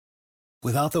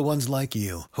Without the ones like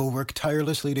you, who work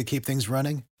tirelessly to keep things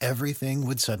running, everything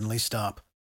would suddenly stop.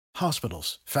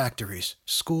 Hospitals, factories,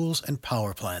 schools, and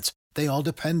power plants, they all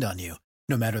depend on you.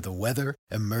 No matter the weather,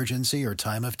 emergency, or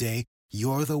time of day,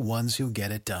 you're the ones who get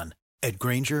it done. At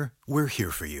Grainger, we're here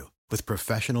for you with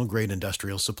professional-grade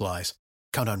industrial supplies.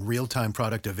 Count on real-time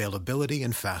product availability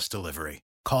and fast delivery.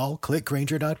 Call,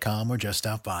 clickgrainger.com, or just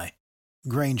stop by.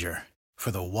 Grainger, for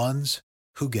the ones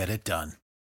who get it done.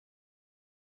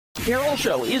 Carol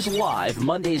Show is live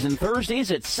Mondays and Thursdays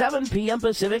at 7 p.m.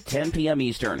 Pacific, 10 p.m.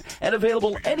 Eastern, and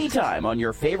available anytime on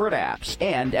your favorite apps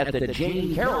and at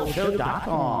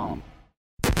thejaynecarrollshow.com.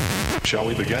 Shall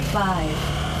we begin?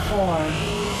 5, 4,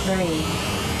 3, 2,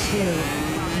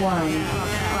 1.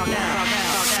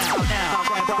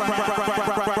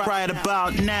 Right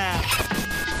about now.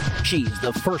 She's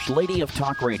the First Lady of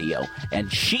Talk Radio, and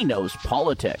she knows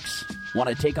politics. Want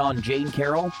to take on Jayne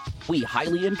Carroll? We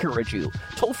highly encourage you.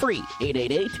 Toll free,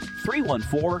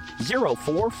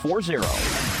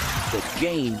 888-314-0440. The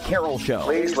Jayne Carroll Show.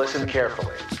 Please listen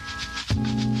carefully.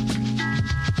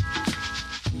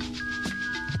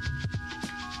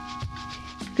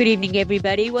 Good evening,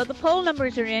 everybody. Well, the poll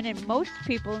numbers are in, and most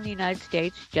people in the United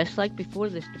States, just like before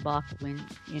this debacle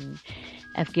in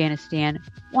Afghanistan,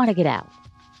 want to get out.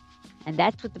 And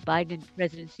that's what the Biden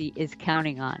presidency is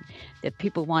counting on, that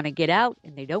people want to get out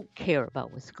and they don't care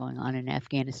about what's going on in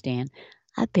Afghanistan.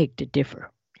 I beg to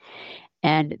differ.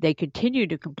 And they continue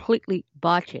to completely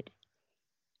botch it.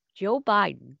 Joe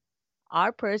Biden,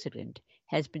 our president,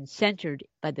 has been censured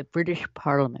by the British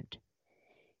Parliament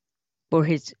for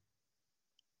his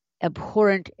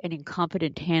abhorrent and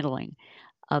incompetent handling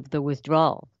of the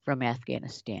withdrawal from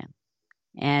Afghanistan.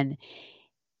 And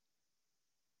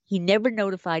he never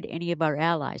notified any of our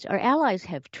allies. Our allies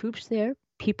have troops there,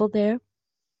 people there.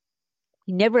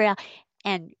 He never,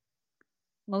 and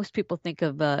most people think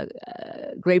of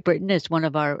Great Britain as one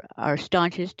of our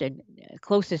staunchest and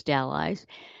closest allies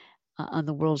on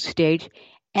the world stage.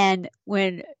 And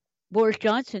when Boris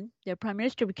Johnson, their prime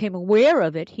minister, became aware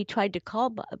of it, he tried to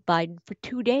call Biden for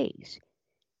 2 days.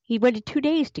 He waited 2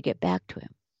 days to get back to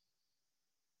him.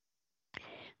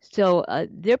 So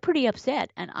they're pretty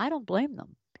upset, and I don't blame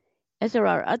them. As there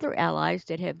are other allies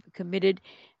that have committed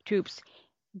troops.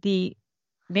 The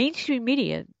mainstream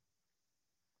media,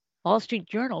 Wall Street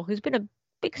Journal, who's been a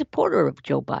big supporter of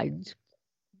Joe Biden's,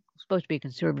 supposed to be a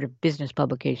conservative business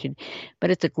publication, but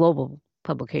it's a global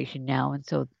publication now, and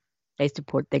so they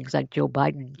support things like Joe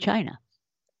Biden in China.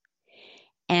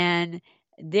 And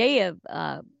they have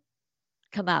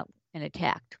come out and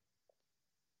attacked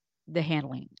the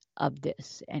handling of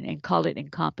this and called it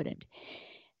incompetent.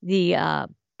 The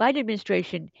Biden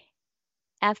administration,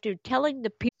 after telling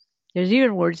the people, there's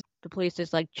even words to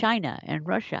places like China and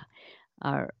Russia,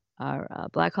 our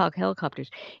Black Hawk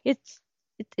helicopters, it's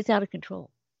out of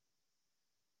control.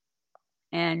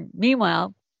 And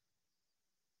meanwhile,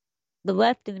 the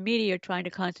left and the media are trying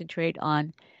to concentrate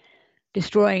on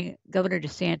destroying Governor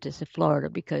DeSantis of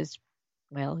Florida because,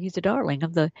 well, he's a darling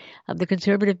of the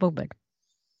conservative movement.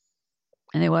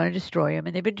 And they want to destroy him.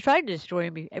 And they've been trying to destroy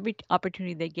him every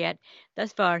opportunity they get.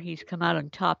 Thus far, he's come out on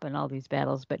top in all these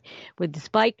battles. But with the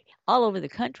spike all over the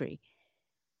country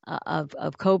of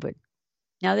COVID,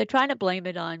 now they're trying to blame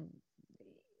it on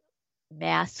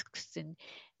masks and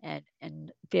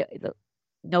the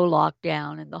no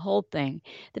lockdown and the whole thing.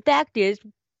 The fact is,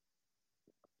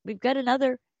 we've got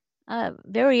another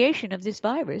variation of this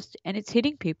virus, and it's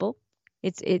hitting people.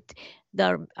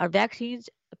 Our vaccines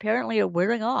apparently are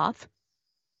wearing off,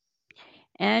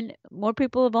 and more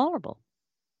people are vulnerable.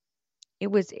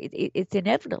 It's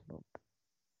inevitable,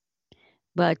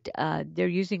 but they're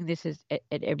using this at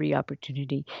every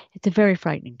opportunity. It's a very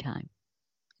frightening time.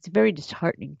 It's a very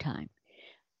disheartening time,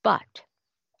 but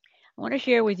I want to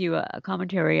share with you a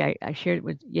commentary I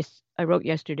wrote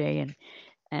yesterday,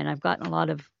 and I've gotten a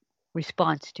lot of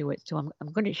response to it, so I'm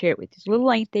going to share it with you. It's a little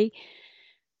lengthy,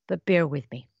 but bear with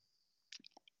me.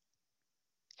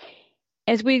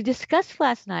 As we discussed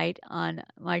last night on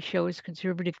my show's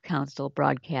Conservative Council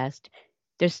broadcast,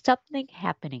 there's something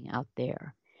happening out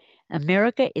there.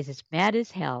 America is as mad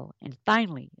as hell and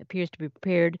finally appears to be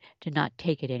prepared to not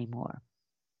take it anymore.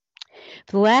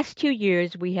 For the last 2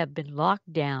 years, we have been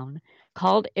locked down,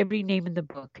 called every name in the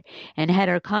book, and had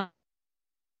our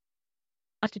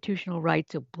constitutional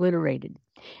rights obliterated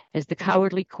as the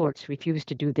cowardly courts refused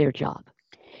to do their job.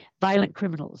 Violent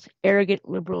criminals, arrogant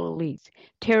liberal elites,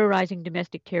 terrorizing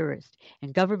domestic terrorists,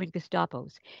 and government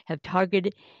Gestapos have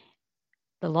targeted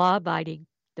the law-abiding,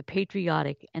 the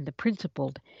patriotic, and the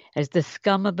principled as the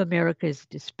scum of America's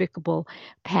despicable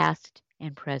past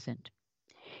and present.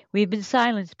 We have been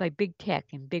silenced by big tech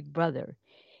and big brother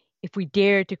if we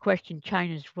dare to question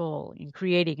China's role in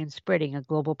creating and spreading a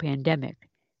global pandemic.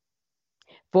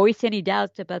 Voice any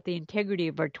doubts about the integrity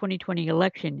of our 2020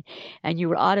 election, and you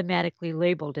are automatically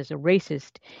labeled as a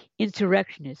racist,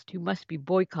 insurrectionist who must be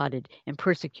boycotted and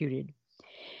persecuted.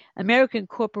 American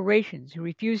corporations who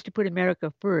refuse to put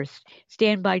America first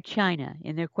stand by China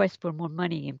in their quest for more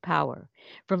money and power.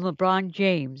 From LeBron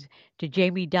James to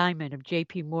Jamie Dimon of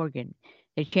JP Morgan,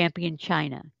 they champion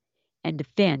China and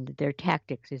defend their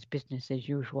tactics as business as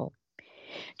usual.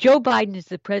 Joe Biden is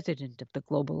the president of the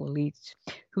global elites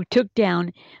who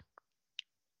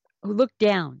look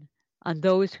down on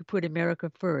those who put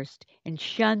America first and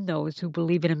shun those who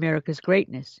believe in America's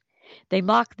greatness. They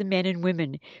mock the men and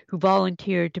women who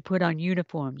volunteered to put on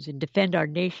uniforms and defend our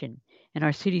nation and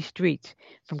our city streets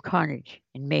from carnage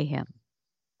and mayhem.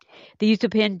 They use the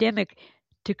pandemic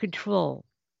to control,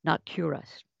 not cure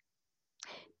us.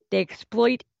 They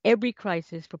exploit every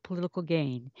crisis for political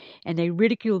gain, and they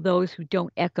ridicule those who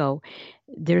don't echo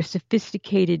their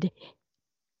sophisticated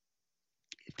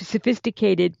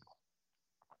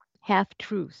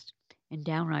half-truths and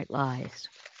downright lies.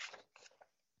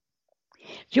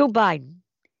 Joe Biden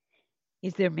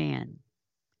is their man,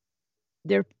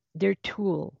 their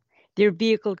tool, their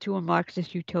vehicle to a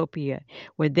Marxist utopia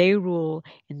where they rule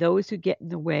and those who get in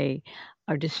the way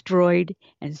are destroyed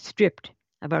and stripped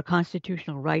of our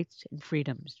constitutional rights and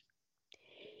freedoms.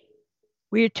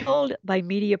 We are told by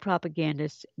media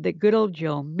propagandists that good old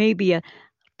Joe may be a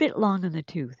bit long in the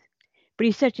tooth, but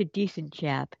he's such a decent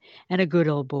chap and a good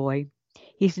old boy.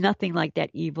 He's nothing like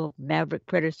that evil maverick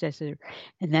predecessor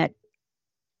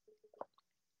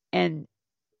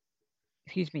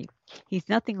he's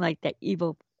nothing like that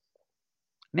evil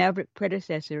maverick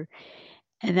predecessor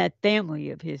and that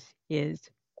family of his is.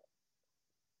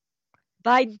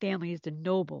 Biden family is the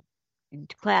noble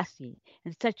and classy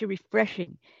and such a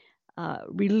refreshing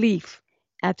relief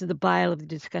after the bile of the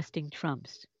disgusting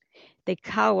Trumps. They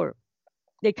cover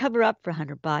up for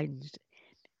Hunter Biden's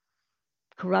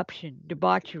corruption,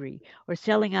 debauchery, or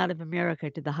selling out of America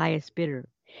to the highest bidder.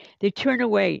 They turn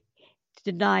away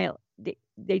denial.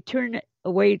 They turn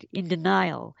away in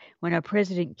denial when our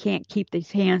president can't keep his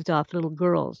hands off little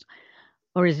girls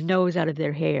or his nose out of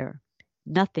their hair.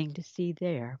 Nothing to see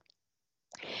there.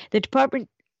 The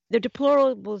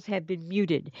deplorables have been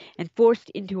muted and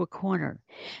forced into a corner.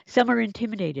 Some are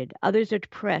intimidated. Others are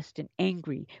depressed and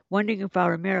angry, wondering if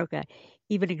our America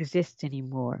even exists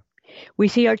anymore. We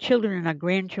see our children and our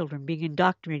grandchildren being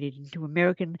indoctrinated into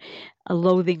American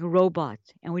loathing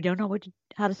robots, and we don't know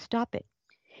how to stop it.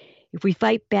 If we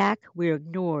fight back, we are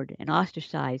ignored and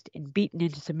ostracized and beaten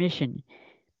into submission.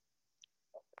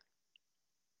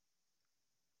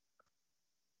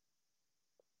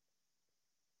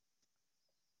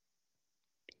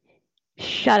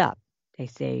 Shut up, they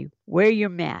say. Wear your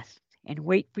masks and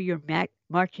wait for your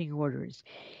marching orders.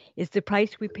 It's the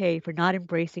price we pay for not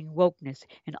embracing wokeness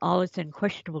and all its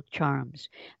unquestionable charms.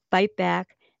 Fight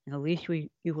back, and the least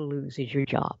you will lose is your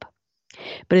job.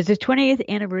 But as the 20th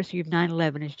anniversary of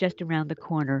 9/11 is just around the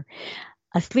corner,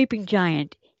 a sleeping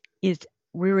giant is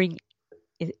rearing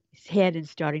his head and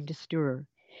starting to stir.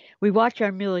 We watch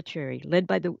our military, led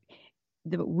by the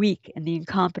weak and the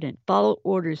incompetent, follow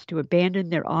orders to abandon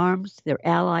their arms, their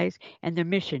allies, and their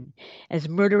mission as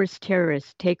murderous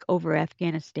terrorists take over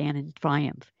Afghanistan in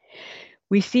triumph.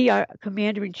 We see our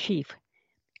commander-in-chief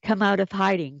come out of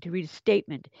hiding to read a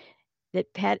statement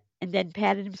and then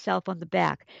patted himself on the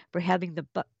back for having the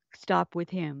buck stop with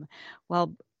him,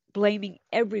 while blaming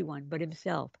everyone but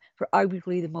himself for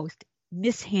arguably the most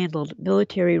mishandled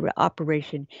military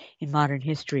operation in modern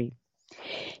history.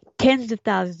 Tens of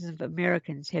thousands of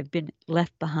Americans have been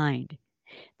left behind.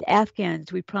 The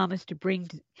Afghans we promised to bring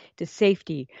to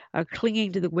safety are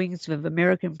clinging to the wings of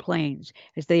American planes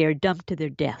as they are dumped to their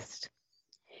deaths.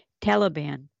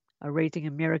 Taliban are raising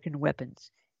American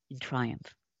weapons in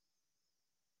triumph.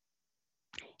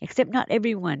 Except not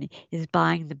everyone is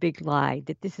buying the big lie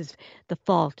that this is the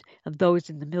fault of those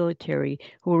in the military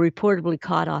who were reportedly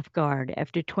caught off guard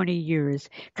after 20 years,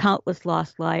 countless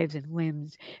lost lives and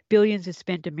limbs, billions of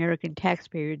spent American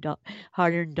taxpayer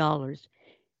hard-earned dollars,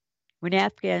 when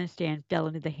Afghanistan fell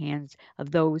into the hands of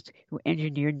those who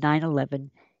engineered 9/11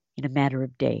 in a matter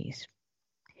of days.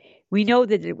 We know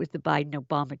that it was the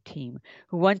Biden-Obama team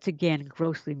who once again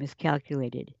grossly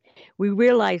miscalculated. We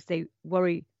realize they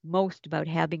worry most about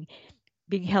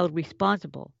being held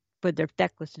responsible for their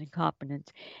feckless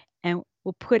incompetence and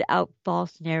will put out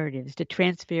false narratives to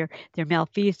transfer their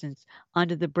malfeasance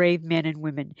onto the brave men and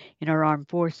women in our armed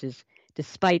forces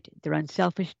despite their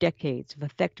unselfish decades of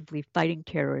effectively fighting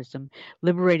terrorism,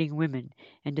 liberating women,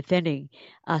 and defending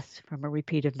us from a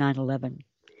repeat of 9/11.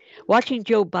 Watching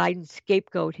Joe Biden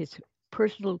scapegoat his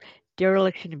personal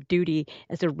dereliction of duty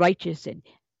as a righteous and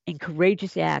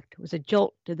courageous act was a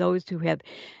jolt to those who have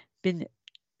been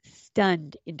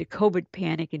stunned into COVID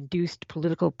panic-induced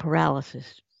political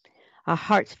paralysis. Our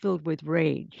hearts filled with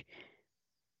rage.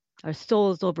 Our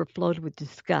souls overflowed with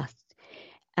disgust.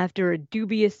 After a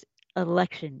dubious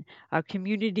election, our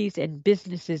communities and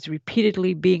businesses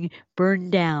repeatedly being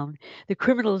burned down, the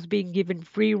criminals being given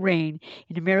free rein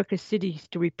in America's cities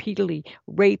to repeatedly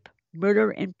rape,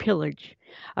 murder, and pillage,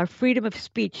 our freedom of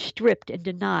speech stripped and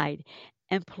denied,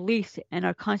 and police and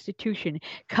our Constitution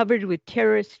covered with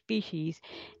terrorist species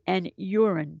and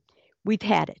urine, we've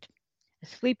had it. A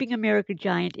sleeping America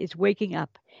giant is waking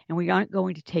up, and we aren't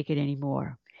going to take it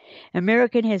anymore.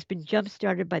 America has been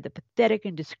jump-started by the pathetic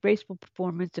and disgraceful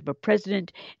performance of a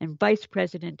president and vice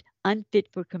president unfit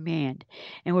for command,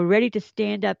 and we're ready to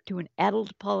stand up to an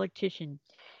adult politician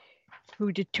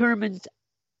who determines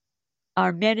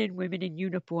our men and women in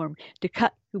uniform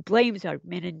who blames our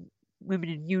men and women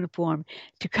in uniform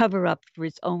to cover up for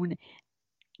his own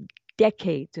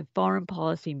decades of foreign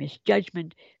policy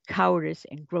misjudgment, cowardice,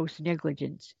 and gross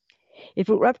negligence. If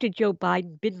it were up to Joe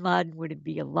Biden, bin Laden would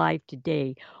be alive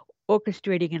today,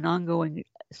 orchestrating an ongoing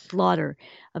slaughter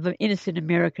of innocent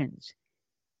Americans.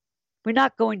 We're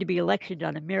not going to be elected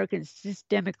on American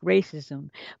systemic racism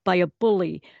by a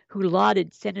bully who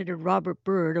lauded Senator Robert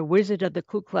Byrd, a wizard of the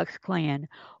Ku Klux Klan,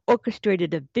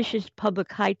 orchestrated a vicious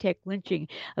public high-tech lynching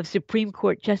of Supreme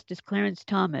Court Justice Clarence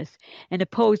Thomas, and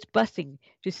opposed busing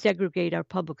to segregate our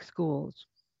public schools.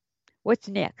 What's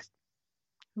next?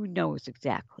 Who knows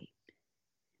exactly?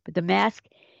 But the mask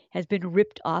has been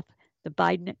ripped off the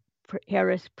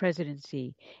Biden-Harris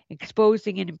presidency,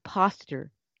 exposing an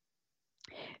imposter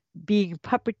being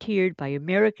puppeteered by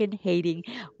American-hating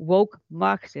woke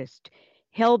Marxists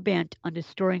hell-bent on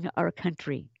destroying our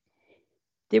country.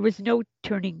 There was no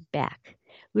turning back.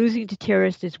 Losing to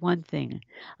terrorists is one thing.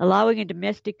 Allowing a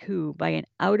domestic coup by an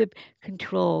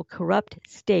out-of-control, corrupt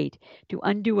state to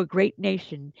undo a great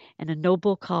nation and a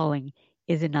noble calling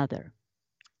is another.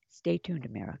 Stay tuned,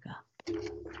 America.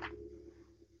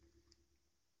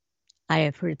 I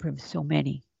have heard from so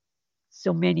many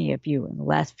of you in the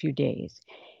last few days.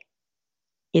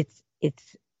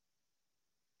 It's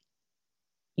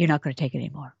you're not going to take it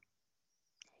anymore.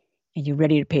 And you're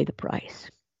ready to pay the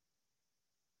price.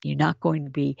 You're not going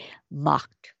to be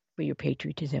mocked for your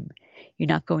patriotism. You're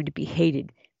not going to be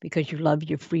hated because you love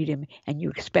your freedom and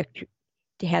you expect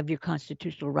to have your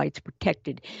constitutional rights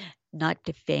protected, not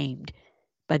defamed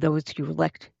by those you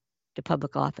elect to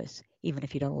public office, even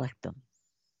if you don't elect them.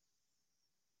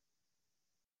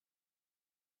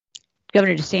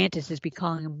 Governor DeSantis has been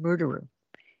calling him a murderer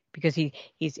because he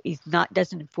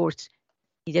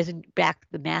doesn't back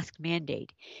the mask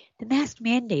mandate. The mask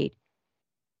mandate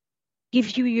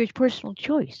gives you your personal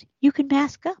choice. You can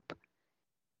mask up,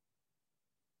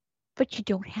 but you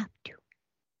don't have to.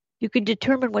 You can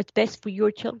determine what's best for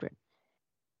your children.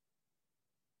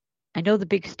 I know the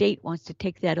big state wants to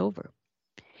take that over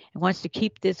and wants to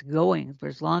keep this going for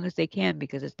as long as they can,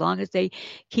 because as long as they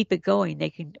keep it going, they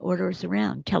can order us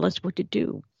around, tell us what to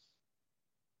do.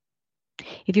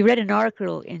 If you read an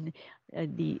article in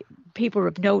the paper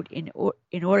of note in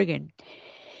Oregon,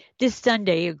 this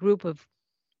Sunday, a group of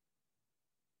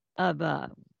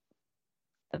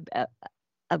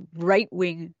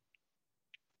right-wing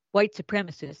white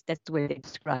supremacists, that's the way they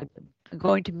describe them, are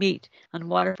going to meet on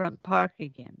Waterfront Park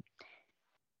again.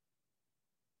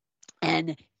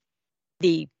 And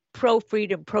the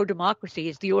pro-freedom, pro-democracy,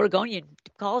 as the Oregonian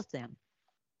calls them,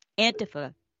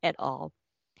 Antifa et al.,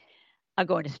 are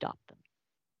going to stop them.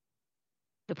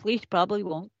 The police probably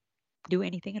won't do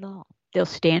anything at all. They'll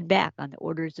stand back on the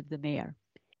orders of the mayor.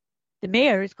 The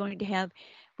mayor is going to have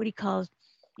what he calls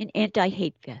an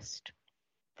anti-hate fest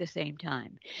at the same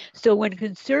time. So when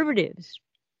conservatives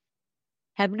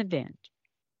have an event,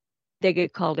 they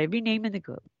get called every name in the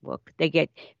book. They get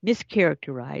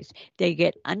mischaracterized. They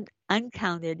get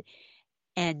uncounted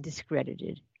and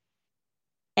discredited.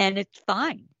 And it's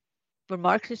fine for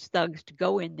Marxist thugs to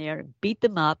go in there and beat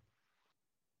them up,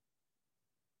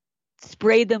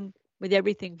 spray them with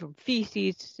everything from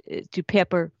feces to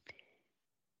pepper,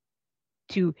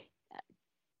 to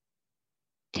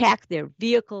attack their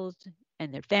vehicles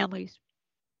and their families,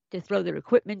 to throw their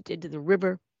equipment into the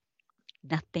river.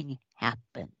 Nothing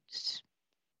happens.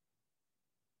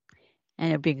 And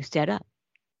they're being set up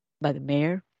by the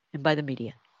mayor and by the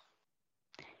media.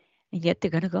 And yet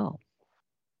they're going to go.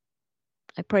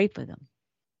 I pray for them.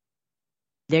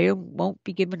 They won't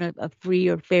be given a free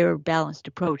or fair or balanced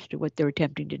approach to what they're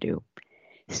attempting to do.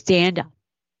 Stand up.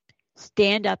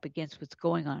 Stand up against what's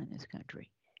going on in this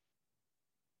country.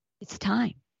 It's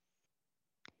time.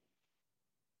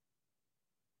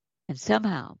 And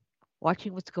somehow,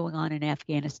 watching what's going on in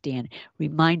Afghanistan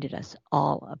reminded us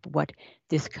all of what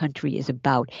this country is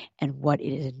about and what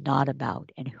it is not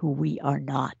about and who we are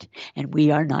not. And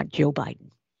we are not Joe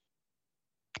Biden.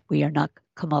 We are not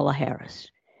Kamala Harris,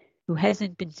 who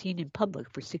hasn't been seen in public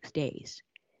for 6 days.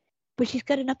 But she's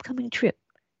got an upcoming trip.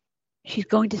 She's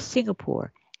going to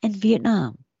Singapore and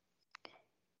Vietnam.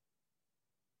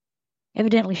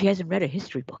 Evidently, she hasn't read a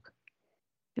history book.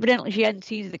 Evidently, she hadn't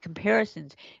seen the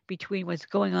comparisons between what's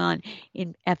going on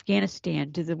in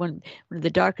Afghanistan to one of the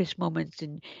darkest moments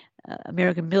in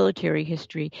American military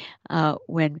history,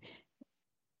 when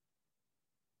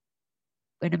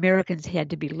Americans had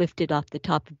to be lifted off the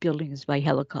top of buildings by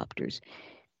helicopters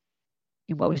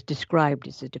in what was described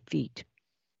as a defeat.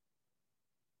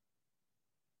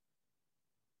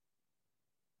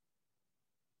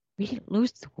 We didn't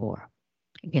lose the war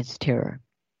against terror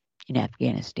in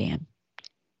Afghanistan.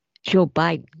 Joe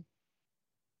Biden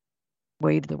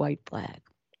waved the white flag.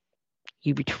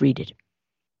 He retreated.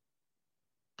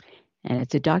 And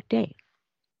it's a dark day.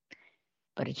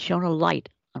 But it's shown a light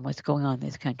on what's going on in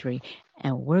this country.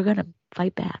 And we're going to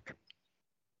fight back.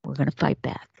 We're going to fight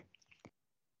back.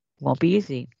 It won't be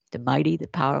easy. The mighty, the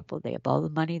powerful, they have all the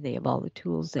money, they have all the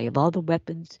tools, they have all the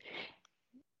weapons.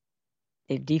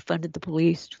 They've defunded the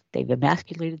police. They've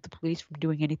emasculated the police from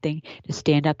doing anything to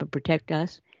stand up and protect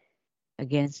us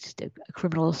against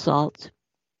criminal assaults.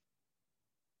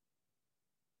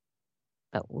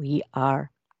 But we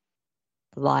are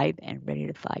alive and ready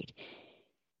to fight.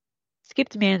 Skip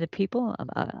the man of the people,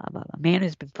 a man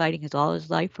who's been fighting all his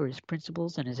life for his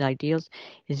principles and his ideals,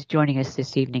 is joining us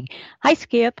this evening. Hi,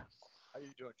 Skip. How you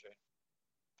doing, Jayne?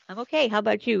 I'm okay. How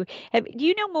about you? Do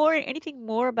you know anything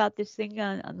more about this thing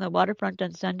on the waterfront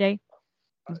on Sunday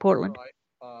in Portland? No,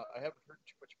 I haven't heard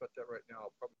too much about that right now.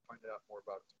 I'll probably find out more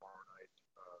about it tomorrow night.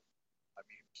 I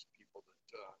mean, some people that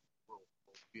will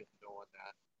be in the know on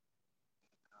that.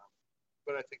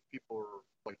 But I think people are,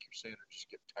 like you're saying, are just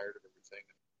getting tired of everything.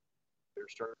 And they're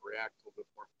starting to react a little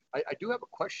bit more. I do have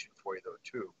a question for you, though,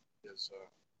 too. Is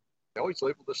they always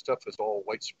label this stuff as all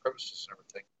white supremacists and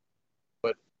everything.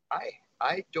 But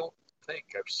I don't think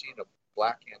I've seen a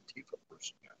black Antifa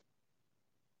person yet.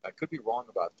 I could be wrong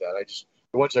about that.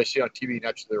 The ones I see on TV,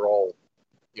 naturally, they're all,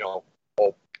 all.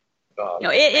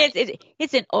 No,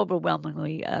 it's an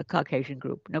overwhelmingly Caucasian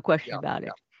group, no question about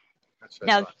it.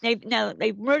 Now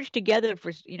they've merged together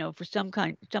for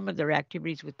some of their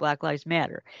activities with Black Lives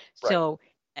Matter. Right. So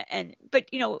but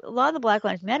a lot of the Black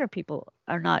Lives Matter people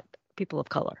are not people of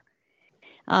color.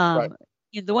 Right.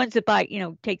 The ones that buy,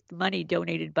 take the money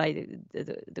donated by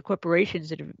the corporations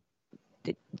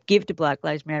that give to Black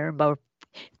Lives Matter and buy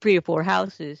 3 or 4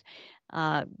 houses,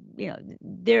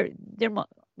 they're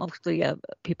mostly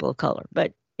people of color.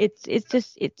 But it's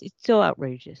so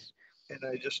outrageous. And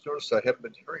I just noticed I haven't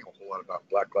been hearing a whole lot about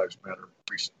Black Lives Matter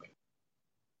recently.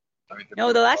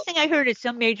 No, the last thing I heard is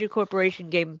some major corporation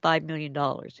gave them $5 million.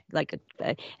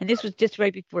 And this was just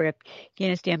right before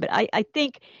Afghanistan. But I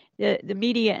think the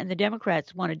media and the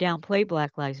Democrats want to downplay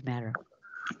Black Lives Matter.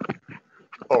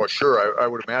 Oh, sure, I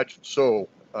would imagine so.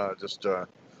 It's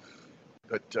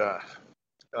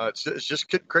just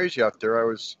getting crazy out there.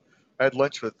 I had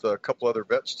lunch with a couple other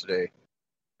vets today,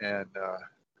 and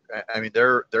I mean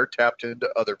they're tapped into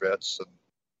other vets and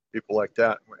people like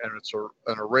that, and it's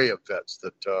an array of vets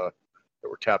that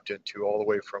were tapped into all the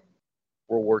way from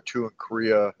World War II in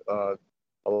Korea,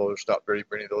 although there's not very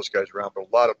many of those guys around, but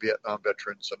a lot of Vietnam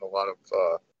veterans and a lot of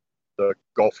the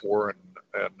Gulf War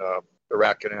and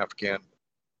Iraq and Afghan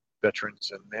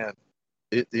veterans. And man,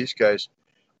 these guys,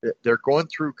 they're going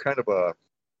through kind of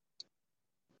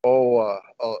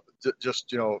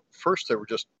first they were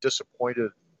just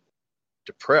disappointed,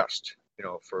 depressed,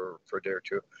 for a day or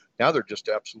two. Now they're just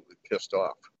absolutely pissed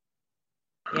off.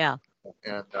 Yeah.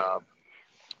 And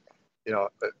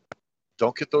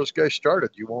don't get those guys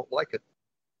started. You won't like it.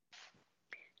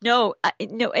 No,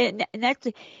 and that's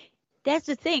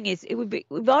the thing is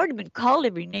we've already been called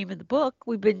every name in the book.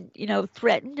 We've been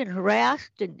threatened and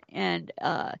harassed and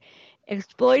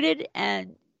exploited,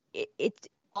 and it's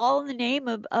all in the name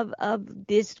of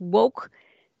these woke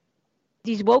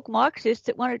Marxists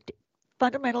that want to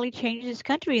fundamentally change this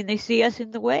country, and they see us in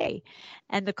the way.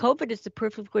 And the COVID is the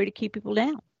perfect way to keep people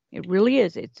down. It really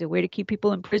is. It's a way to keep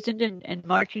people imprisoned and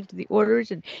marching to the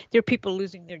orders. And there are people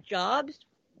losing their jobs.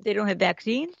 They don't have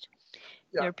vaccines.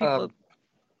 Yeah. There are people.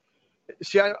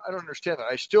 See, I don't understand that.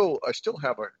 I still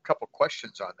have a couple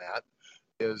questions on that.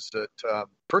 Is that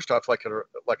first off, like at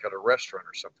a restaurant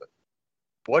or something?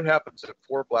 What happens if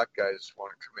four black guys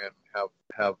want to come in and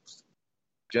have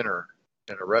dinner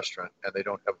in a restaurant and they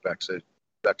don't have a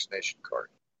vaccination card?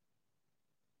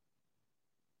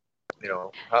 You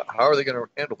know, how are they going to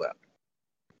handle that?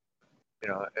 You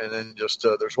know, and then just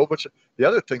there's a whole bunch of the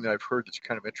other thing that I've heard that's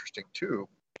kind of interesting too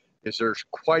is there's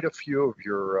quite a few of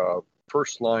your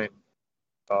first line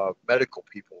medical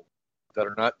people that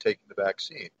are not taking the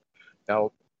vaccine.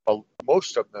 Now,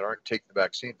 most of them that aren't taking the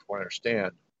vaccine, from what I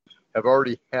understand, have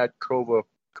already had COVID,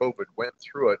 went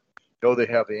through it, know they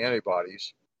have the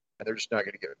antibodies, and they're just not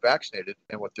going to get vaccinated.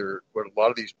 And what a lot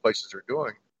of these places are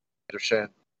doing, they're saying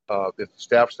if the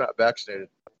staff's not vaccinated,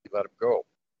 you let them go.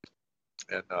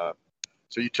 And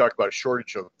so you talk about a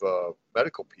shortage of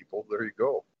medical people. There you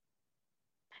go.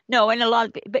 No, and a lot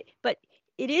of, but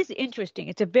it is interesting.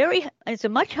 It's a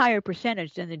much higher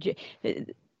percentage than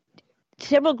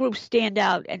several groups stand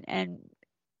out, and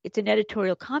it's an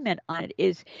editorial comment on it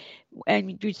is,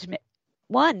 and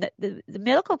one, the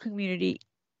medical community,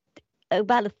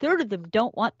 about a third of them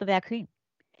don't want the vaccine,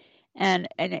 and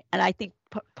I think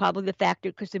probably the factor,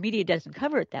 because the media doesn't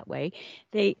cover it that way,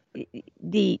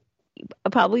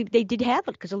 probably they did have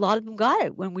it because a lot of them got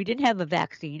it when we didn't have a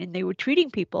vaccine, and they were treating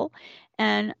people,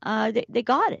 and they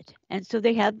got it, and so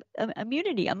they have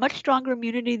immunity, a much stronger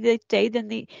immunity, they say, than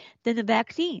the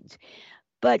vaccines.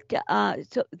 But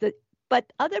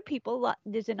but other people,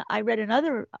 I read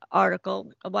another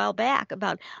article a while back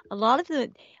about a lot of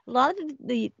the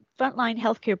frontline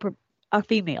healthcare are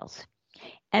females,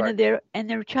 and right.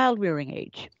 they're child rearing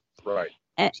age. Right.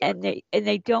 Exactly. And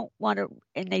they don't want to,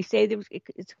 and they say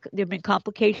there've been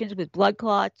complications with blood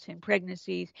clots and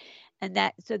pregnancies,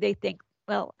 and so they think,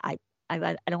 well, I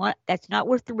don't want, that's not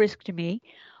worth the risk to me,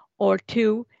 or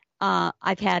two,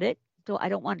 I've had it, so I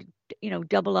don't want to,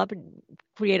 double up and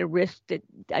create a risk that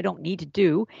I don't need to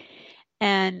do.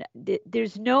 And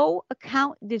there's no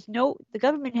account, the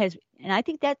government has, and I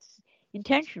think that's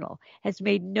intentional, has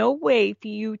made no way for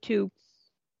you to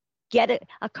get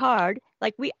a card,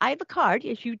 like I have a card,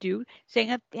 as you do,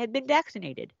 saying I had been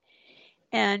vaccinated.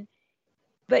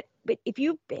 But if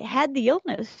you had the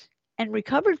illness and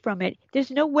recovered from it,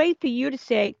 there's no way for you to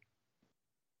say,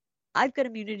 I've got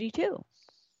immunity too.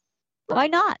 Right. Why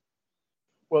not?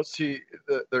 Well, see,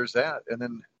 there's that. And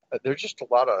then there's just a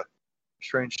lot of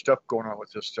strange stuff going on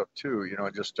with this stuff too,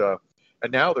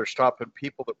 and now they're stopping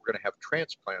people that were going to have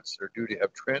transplants. They're due to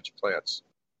have transplants,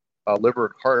 liver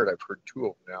and heart. I've heard 2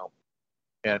 of them now.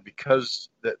 And because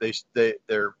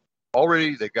they're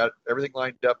already, they got everything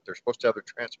lined up, they're supposed to have their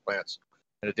transplants.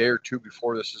 And a day or 2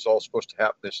 before this is all supposed to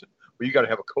happen, they said, well, you got to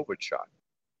have a COVID shot.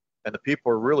 And the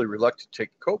people are really reluctant to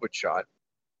take the COVID shot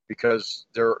because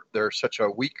they're such a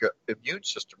weak immune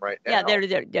system right now.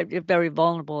 Yeah, they're very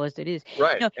vulnerable as it is.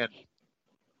 Right. And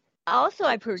also,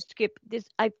 I've heard, Skip, this.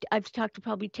 I've talked to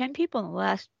probably 10 people in the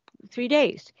last 3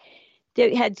 days.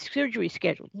 They had surgery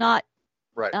scheduled, not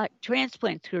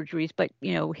transplant surgeries, but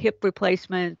hip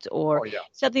replacements or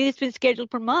something that's been scheduled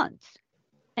for months,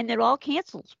 and they're all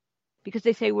canceled because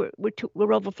they say we're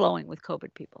overflowing with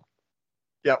COVID people.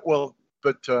 Yeah, well,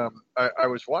 but I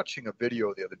was watching a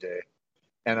video the other day,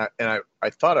 and I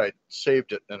thought I'd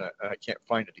saved it, and I can't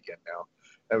find it again now.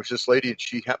 It was this lady, and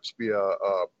she happens to be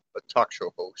a talk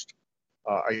show host.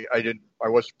 I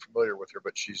wasn't familiar with her,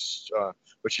 but she's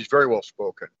very well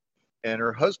spoken, and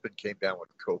her husband came down with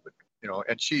COVID.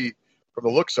 And she, from the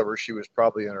looks of her, she was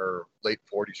probably in her late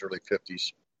 40s, early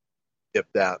 50s,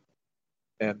 if that.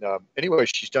 And anyway,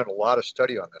 she's done a lot of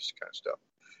study on this kind of stuff.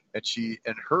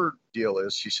 And her deal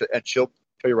is, she said, and she'll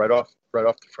tell you right off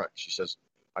the front, she says,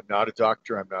 I'm not a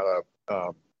doctor, I'm not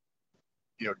a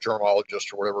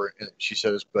germologist or whatever. And she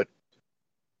says, but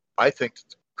I think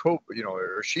that COVID,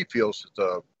 or she feels that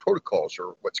the protocols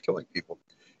are what's killing people.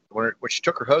 When she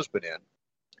took her husband in,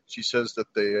 she says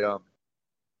that they're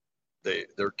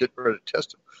getting ready to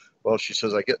test him. Well, she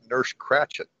says, I get Nurse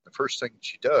Cratchit. The first thing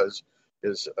she does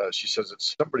is she says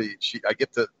it's somebody. I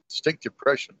get the distinct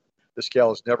impression this gal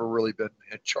has never really been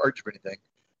in charge of anything,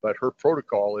 but her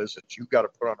protocol is that you got to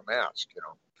put on a mask,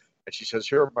 And she says,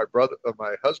 here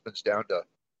my husband's down to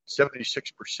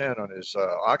 76% on his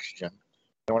oxygen.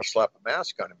 I want to slap a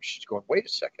mask on him. She's going, wait a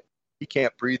second, he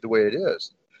can't breathe the way it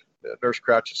is. The Nurse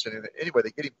Cratchit said, anyway,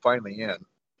 they get him finally in,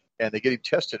 and they get him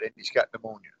tested, and he's got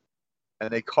pneumonia.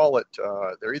 And they call it,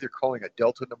 they're either calling it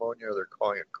Delta pneumonia or they're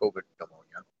calling it COVID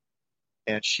pneumonia.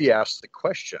 And she asked the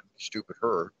question, stupid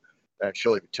her, and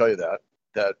she'll even tell you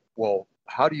that, well,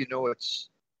 how do you know it's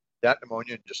that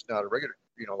pneumonia and just not a regular,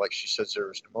 like she says there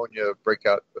was pneumonia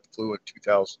breakout with flu in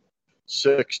 2000,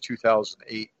 2006,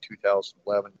 2008,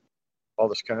 2011, all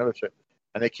this kind of other shit.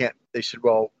 And they said,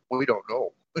 well, we don't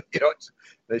know.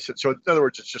 They said, so in other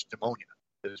words, it's just pneumonia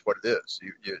is what it is.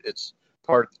 It's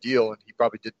part of the deal. And he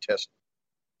probably did test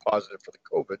positive for the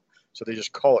COVID. So they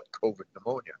just call it COVID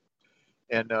pneumonia.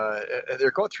 And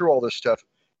they're going through all this stuff.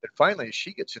 And finally,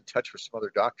 she gets in touch with some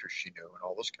other doctors she knew and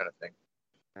all this kind of thing.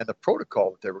 And the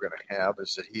protocol that they were going to have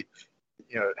is that he,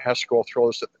 has to go through all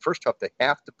this stuff. First off, they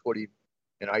have to put him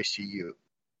in ICU.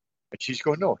 And she's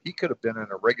going, no, he could have been in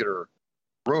a regular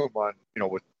room on,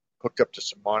 with hooked up to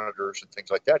some monitors and things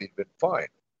like that. He'd been fine.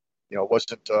 It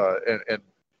wasn't, and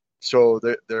so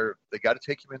they got to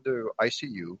take him into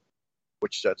ICU,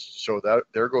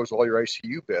 there goes all your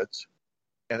ICU beds.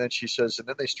 And then she says, and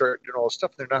then they start doing all this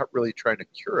stuff. And they're not really trying to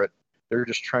cure it. They're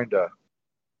just trying to,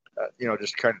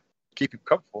 just kind of keep him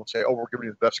comfortable and say, oh, we're giving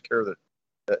you the best care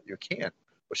that you can.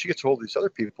 Well, she gets a hold of these other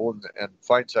people and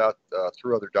finds out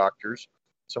through other doctors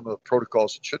some of the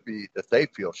protocols that they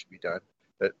feel should be done,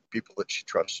 that people that she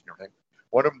trusts and everything.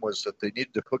 One of them was that they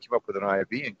needed to hook him up with an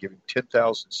IV and give him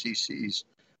 10,000 cc's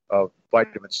of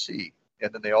vitamin C.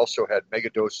 And then they also had mega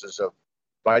doses of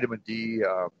vitamin D,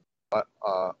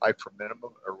 ivermectin,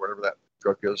 or whatever that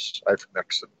drug is,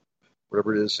 ivermectin,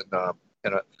 whatever it is, and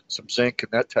some zinc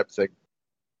and that type of thing.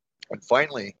 And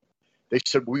finally, they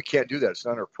said, we can't do that. It's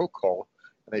not our protocol.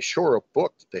 And they show her a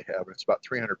book that they have, and it's about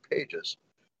 300 pages.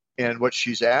 And what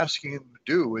she's asking them to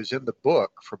do is in the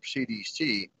book from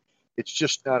CDC. It's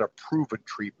just not a proven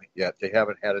treatment yet. They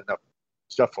haven't had enough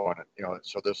stuff on it,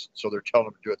 so they're telling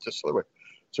them to do it this other way.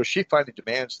 So she finally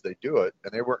demands they do it,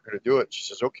 and they weren't going to do it. She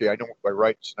says, okay, I know my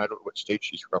rights, and I don't know what state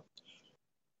she's from.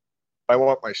 I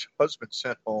want my husband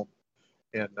sent home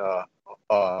in,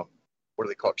 what do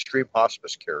they call it, extreme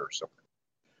hospice care or something.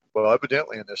 Well,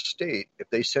 evidently in this state, if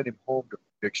they send him home to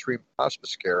extreme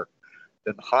hospice care,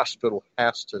 then the hospital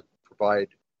has to provide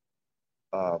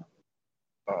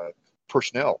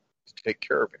personnel to take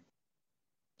care of him.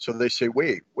 So they say,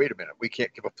 wait a minute, we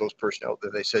can't give up those personnel.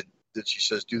 Then she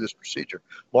says, do this procedure.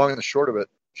 Long and the short of it,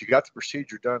 she got the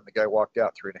procedure done. The guy walked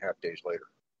out 3.5 days later.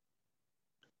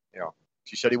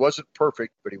 She said he wasn't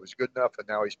perfect, but he was good enough, and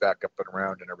now he's back up and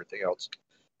around and everything else,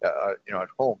 at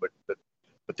home.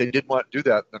 But they didn't want to do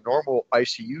that. The normal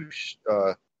ICU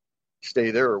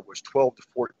stay there was 12 to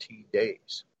 14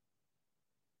 days.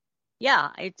 Yeah,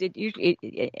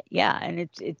 yeah, and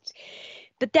it's.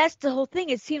 But that's the whole thing.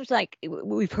 It seems like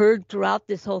we've heard throughout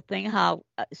this whole thing how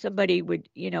somebody would,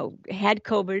 had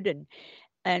COVID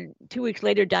and 2 weeks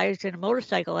later dies in a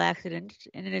motorcycle accident,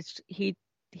 and then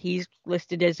he's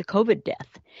listed as a COVID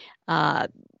death.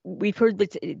 We've heard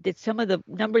that some of the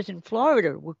numbers in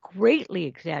Florida were greatly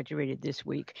exaggerated this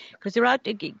week because they're out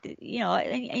to,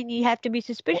 and you have to be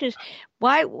suspicious.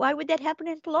 Why would that happen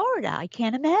in Florida? I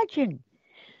can't imagine.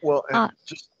 Well, and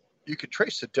you could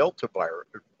trace the Delta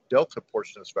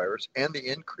portion of this virus and the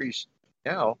increase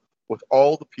now with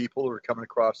all the people who are coming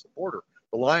across the border.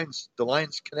 The lines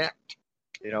connect,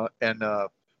 but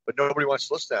nobody wants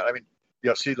to listen to that. I mean,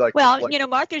 see,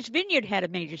 Martha's Vineyard had a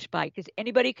major spike. Is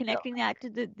anybody connecting that to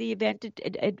the event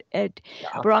at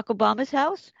Barack Obama's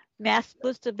house?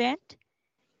 Maskless event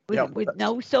with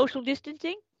no social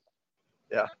distancing?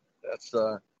 Yeah, that's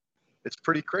it's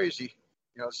pretty crazy.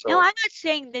 So. No, I'm not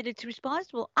saying that it's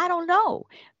responsible. I don't know,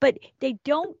 but they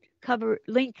don't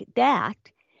link that,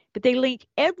 but they link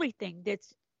everything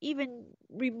that's even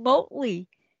remotely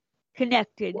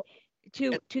connected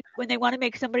to when they want to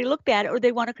make somebody look bad or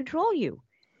they want to control you.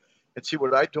 And see,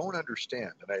 what I don't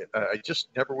understand, and I just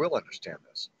never will understand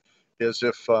this, is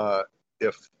if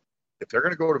they're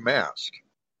going to go to mask,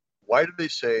 why do they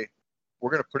say we're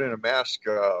going to put in a mask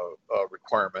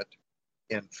requirement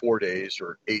in 4 days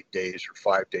or 8 days or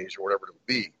 5 days or whatever it will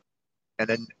be,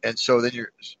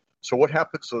 so what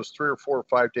happens those 3 or 4 or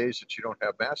 5 days that you don't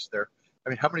have masks there? I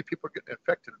mean, how many people are getting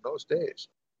infected in those days?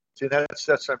 See, that's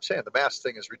what I'm saying. The mask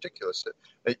thing is ridiculous.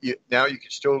 Now you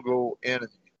can still go in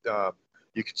and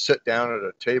you can sit down at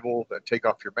a table and take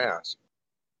off your mask,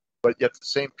 but yet the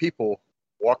same people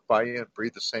walk by you and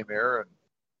breathe the same air and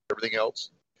everything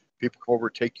else. People come over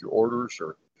and take your orders,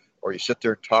 or you sit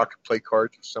there and talk and play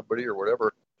cards with somebody or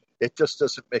whatever. It just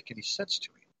doesn't make any sense to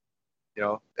me.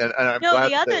 And I'm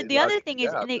glad the other thing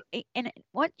is,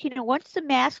 once the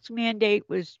masks mandate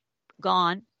was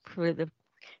gone for the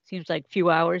seems like few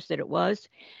hours that it was,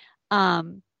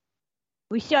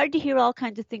 we started to hear all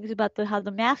kinds of things about how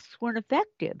the masks weren't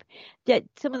effective. That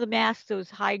some of the masks, those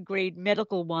high grade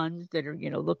medical ones that are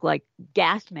look like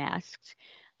gas masks,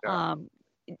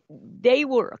 they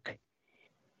work,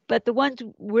 but the ones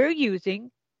we're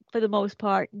using for the most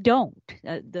part don't.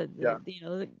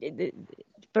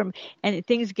 from, and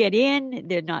things get in,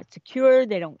 they're not secure,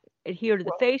 they don't adhere to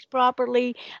the face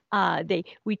properly.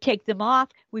 We take them off,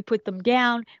 we put them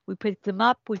down, we pick them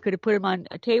up. We could have put them on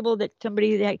a table that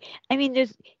I mean,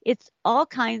 it's all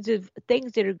kinds of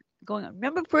things that are going on.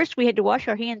 Remember, first we had to wash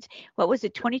our hands. What was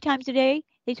it, 20 times a day?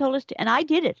 They told us to, and I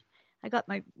did it. I got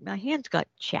my hands got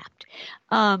chapped.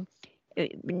 Now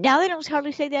they don't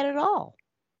hardly say that at all.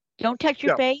 Don't touch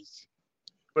your face.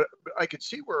 But I could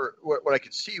see what I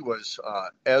could see was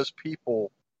as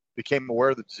people became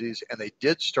aware of the disease and they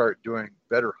did start doing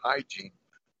better hygiene,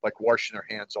 like washing their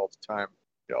hands all the time,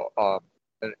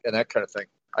 and that kind of thing.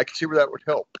 I could see where that would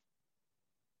help.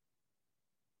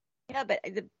 Yeah,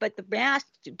 but the masks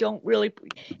don't really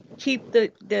keep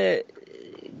the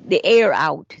air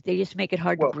out. They just make it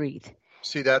hard to breathe.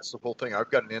 See, that's the whole thing.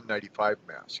 I've got an N95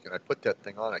 mask, and I put that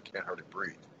thing on. I can't hardly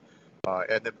breathe.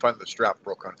 And then finally the strap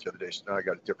broke on it the other day, so now I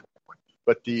got a different one.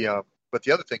 But the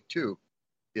other thing too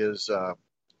is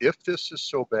if this is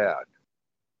so bad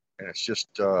and it's just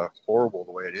horrible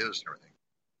the way it is and everything,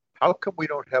 how come we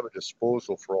don't have a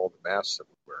disposal for all the masks that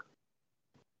we wear?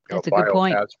 That's a good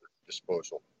point. Biohazard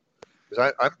disposal.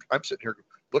 Because I'm sitting here,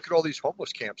 look at all these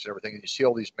homeless camps and everything, and you see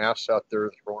all these masks out there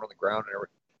thrown on the ground and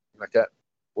everything like that.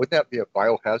 Wouldn't that be a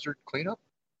biohazard cleanup?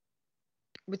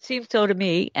 It would seem so to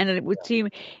me, and it would seem.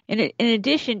 In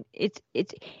addition, it's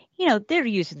they're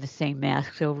using the same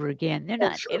masks over again. They're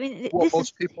not. Sure. I mean,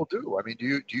 most people do. I mean,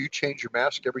 do you change your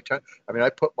mask every time? I mean, I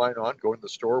put mine on, go in the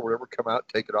store, whatever, come out,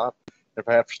 take it off. If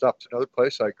I have to stop to another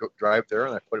place, I go drive there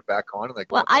and I put it back on. And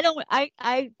I don't.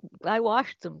 I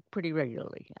wash them pretty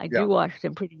regularly. I do wash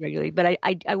them pretty regularly, but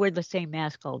I wear the same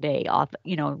mask all day. Off,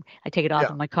 I take it off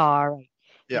in my car.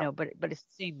 But it's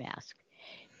the same mask.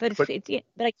 But I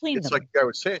clean them. It's like I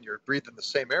was saying, you're breathing the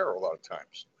same air a lot of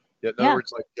times. In other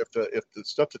words, like if the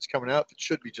stuff that's coming out that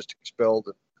should be just expelled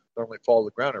and normally fall to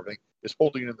the ground, everything is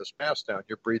holding in this mask down.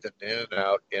 You're breathing in and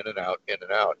out, in and out, in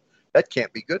and out. That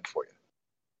can't be good for you.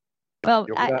 Well,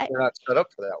 we're not set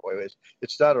up for that way.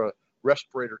 It's not a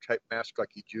respirator type mask like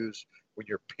you'd use when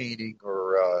you're painting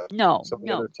or some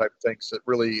other type of things that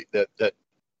really that they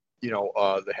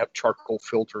have charcoal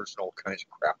filters and all kinds of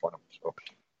crap on them. So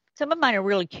some of mine are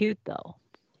really cute though.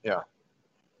 Yeah.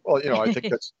 Well, I think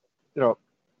that's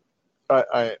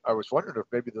I was wondering if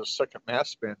maybe the second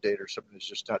mask mandate or something is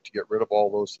just not to get rid of all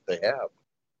those that they have.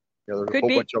 There's a whole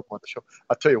bunch of them on the show.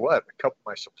 I'll tell you what, a couple of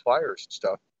my suppliers and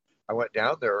stuff, I went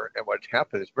down there, and what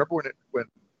happened is, remember when a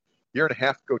year and a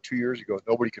half ago, 2 years ago,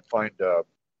 nobody could find a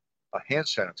hand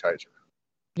sanitizer.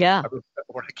 Yeah.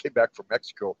 When I came back from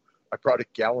Mexico, I brought a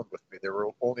gallon with me. They were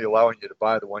only allowing you to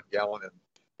buy the 1 gallon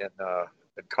in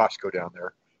Costco down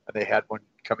there, and they had one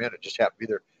come in. It just happened to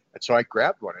be there, and so I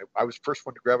grabbed one. I was the first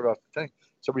one to grab it off the thing.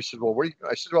 Somebody said, "Well, what are you?"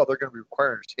 I said, "Well, they're going to be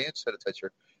requiring hand sanitizer."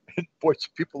 And boy,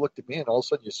 some people looked at me, and all of a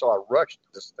sudden, you saw a rush to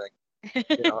this thing,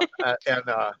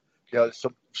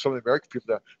 some of the American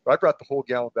people. I brought the whole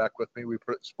gallon back with me. We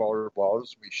put it in smaller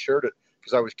bottles. We shared it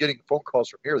because I was getting phone calls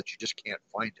from here that you just can't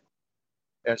find it.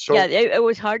 And so it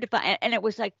was hard to find, and it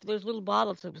was like those little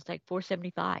bottles. It was like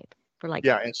 $4.75 for like.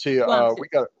 Yeah, and see,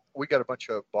 we got a bunch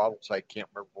of bottles. I can't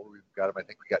remember where we got them. I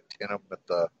think we got 10 of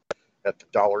them at the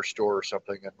dollar store or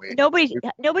something. And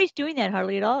nobody's doing that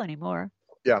hardly at all anymore.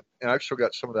 Yeah, and I've still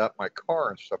got some of that in my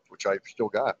car and stuff, which I've still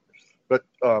got. But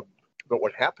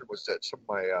what happened was that some of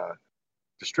my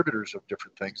distributors of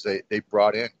different things, they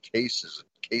brought in cases of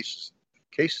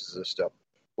this stuff.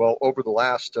 Well, over the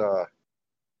last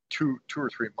 2 or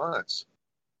 3 months,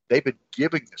 they've been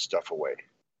giving this stuff away.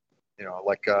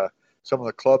 Like some of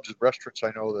the clubs and restaurants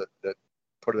I know that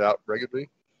put it out regularly,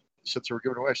 since they were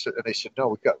giving away, they said,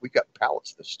 no, we got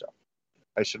pallets of this stuff.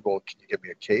 I said, well, can you give me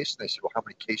a case? And they said, well, how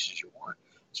many cases you want?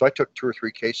 So I took 2 or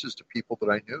 3 cases to people that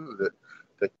I knew that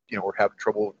were having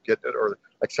trouble getting it, or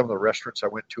like some of the restaurants I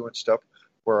went to and stuff,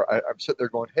 where I'm sitting there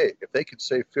going, hey, if they can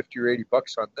save $50 or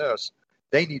 $80 on this,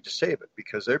 they need to save it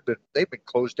because they've been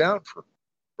closed down for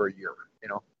a year,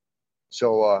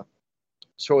 So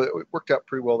it worked out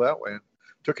pretty well that way. And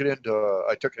I took it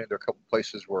into a couple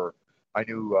places where I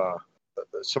knew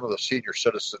some of the senior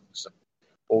citizens and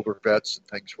older vets and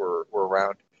things were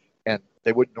around, and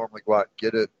they wouldn't normally go out and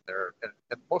get it.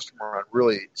 And most of them are on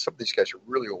some of these guys are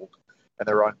really old, and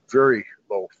they're on very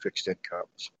low fixed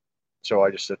incomes. So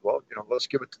I just said, well, let's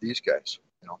give it to these guys,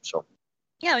 so.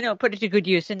 Yeah, no, put it to good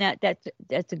use, and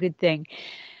that's a good thing.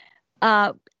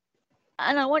 On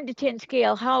a 1 to 10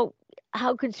 scale, how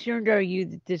concerned are you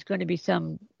that there's going to be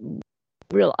some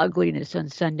real ugliness on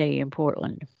Sunday in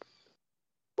Portland?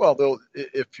 Well,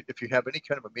 if you have any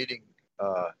kind of a meeting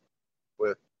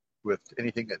with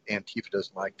anything that Antifa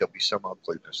doesn't like, there'll be some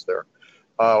ugliness there.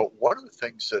 One of the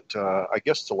things that I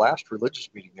guess the last religious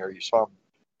meeting there, you saw them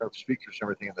have speakers and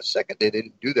everything. And the second day, they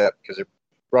didn't do that because they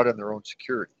brought in their own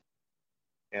security.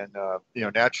 And,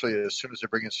 naturally, as soon as they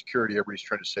bring in security, everybody's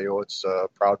trying to say, oh, it's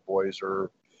Proud Boys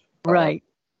or Right.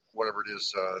 whatever it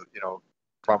is,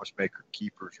 Promise Maker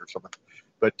Keepers or something.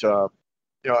 But,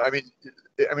 I mean,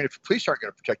 if the police aren't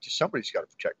going to protect you, somebody's got to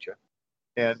protect you.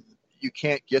 And you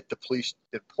can't get the police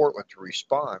in Portland to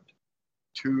respond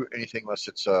to anything unless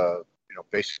it's,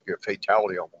 basically a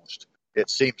fatality almost. It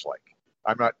seems like.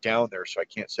 I'm not down there, so I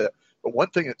can't say that. But one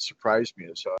thing that surprised me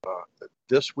is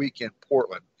this week in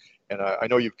Portland, and I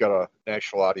know you've got a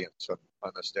national audience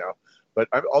on this now, but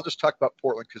I'll just talk about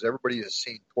Portland because everybody has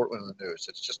seen Portland in the news.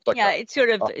 It's just like it's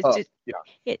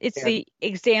the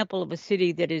example of a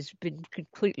city that has been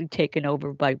completely taken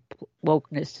over by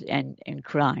wokeness and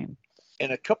crime.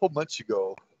 And a couple months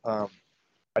ago, I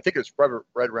think it was right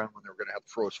around when they were going to have the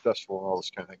Froze Festival and all this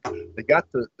kind of thing. They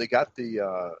got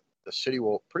the city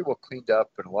pretty well cleaned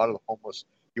up, and a lot of the homeless,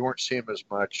 you weren't seeing them as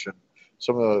much, and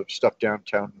some of the stuff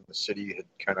downtown in the city had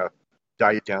kind of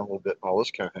died down a little bit and all this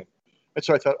kind of thing. And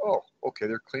so I thought, oh, okay,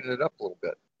 they're cleaning it up a little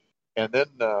bit. And then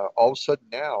all of a sudden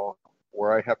now,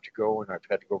 where I have to go, and I've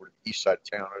had to go over to the east side of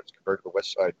town as compared to the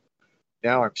west side,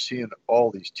 now I'm seeing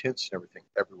all these tents and everything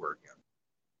everywhere again.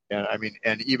 And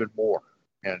and even more.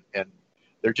 And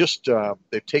they're just,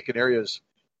 they've taken areas.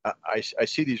 I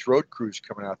see these road crews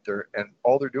coming out there, and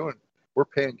all they're doing, we're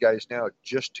paying guys now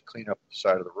just to clean up the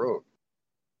side of the road.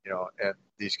 And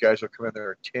these guys will come in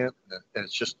there in tent, and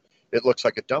it's just, it looks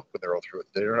like a dump when they're all through it.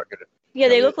 They're not going to. Yeah,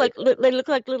 they look like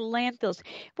little landfills.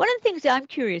 One of the things I'm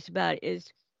curious about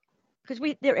is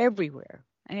because they're everywhere,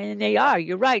 and they are.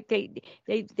 You're right.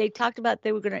 They talked about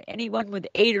they were going to, anyone with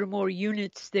 8 or more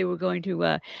units, they were going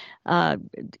to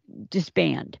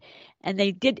disband. And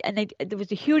they did, and there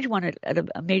was a huge one at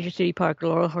a major city park,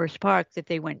 Laurelhurst Park, that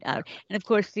they went out. And of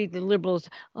course, the liberals,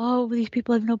 these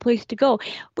people have no place to go.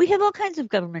 We have all kinds of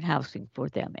government housing for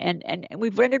them, and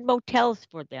we've rented motels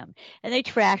for them, and they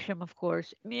trash them, of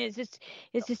course. I mean,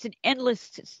 it's just an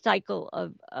endless cycle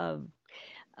of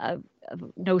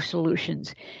no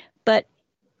solutions. But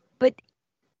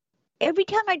every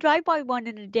time I drive by one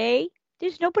in a day,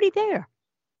 there's nobody there.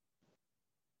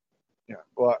 Yeah,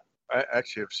 well, I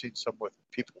actually have seen some with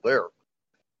people there.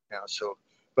 Yeah, so,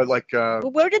 but like.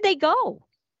 But where did they go?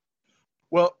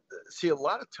 Well, see, a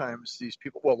lot of times these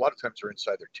people, a lot of times they're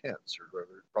inside their tents, or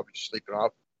they're probably just sleeping it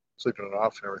off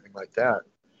and everything like that.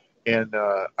 And,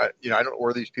 I don't know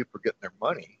where these people are getting their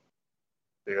money,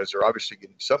 because they're obviously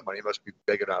getting some money. It must be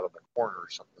begging out on the corner or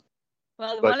something.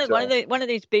 Well, one of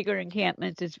these bigger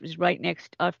encampments is right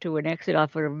next off to an exit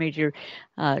off of a major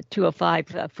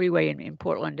 205 freeway in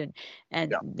Portland,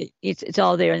 and it's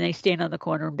all there, and they stand on the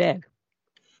corner and beg.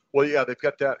 Well, yeah, they've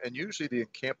got that, and usually the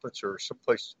encampments are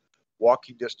someplace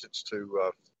walking distance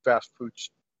to fast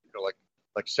foods,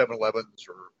 like 7-Elevens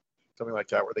or something like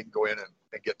that, where they can go in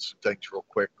and get some things real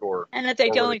quick. And if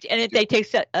they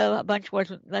take a bunch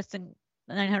worth less than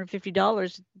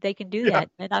 $950, they can do that.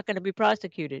 They're not going to be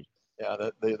prosecuted. Yeah,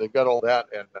 they've got all that,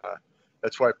 and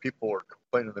that's why people are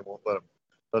complaining they won't let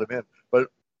them in.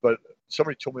 But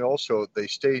somebody told me also they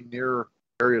stay near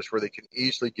areas where they can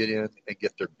easily get in and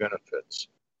get their benefits.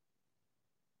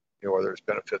 Or there's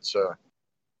benefits. So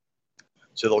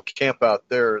they'll camp out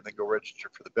there and then go register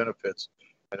for the benefits,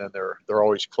 and then they're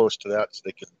always close to that, so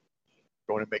they can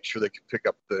go in and make sure they can pick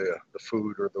up the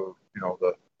food or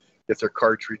the get their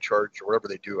cards recharged or whatever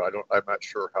they do. I'm not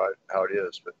sure how it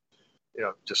is, but.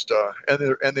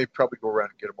 And they probably go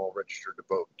around and get them all registered to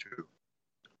vote too.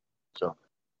 So.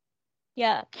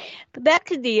 Yeah, but back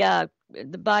to the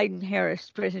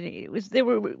Biden-Harris presidency.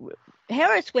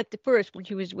 Harris went the first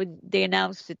when they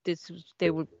announced that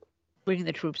they were bringing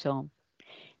the troops home,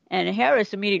 and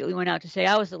Harris immediately went out to say,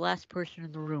 "I was the last person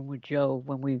in the room with Joe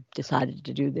when we decided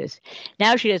to do this."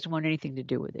 Now she doesn't want anything to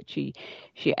do with it. She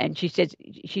says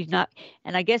she's not.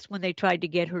 And I guess when they tried to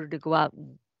get her to go out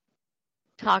and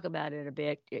talk about it a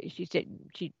bit, she said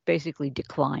she basically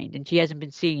declined, and she hasn't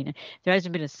been seen. There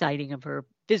hasn't been a sighting of her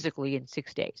physically in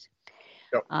 6 days.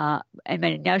 Yep. And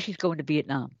then now she's going to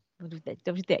Vietnam.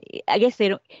 I guess they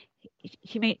don't.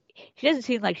 She doesn't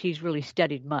seem like she's really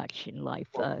studied much in life.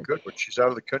 Well, good, but she's out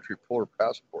of the country. Pull her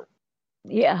passport.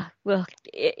 Yeah, well,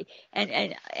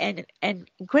 and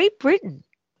Great Britain,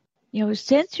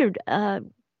 censored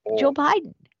Joe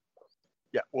Biden.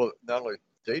 Yeah, well, not only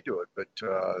they do it, but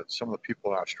some of the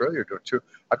people in Australia do it too.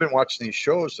 I've been watching these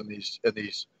shows, and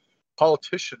these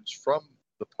politicians from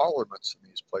the parliaments in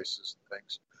these places and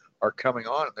things are coming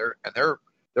on, and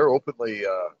they're openly,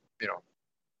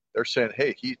 they're saying,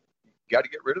 "Hey, you got to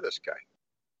get rid of this guy.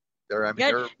 They're, I mean,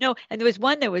 Yeah, they're no, and there was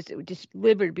one that was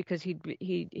delivered because he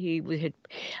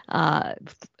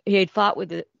had fought with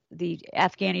the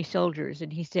Afghani soldiers,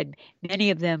 and he said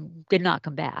many of them did not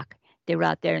come back. They were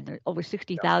out there, and over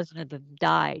 60,000 of them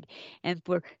died. And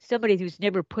for somebody who's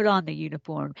never put on the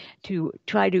uniform to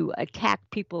try to attack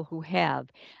people who have,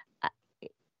 uh,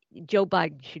 Joe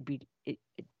Biden should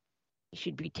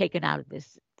be taken out of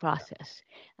this process.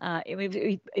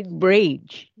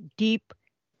 Rage, deep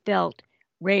felt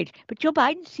rage. But Joe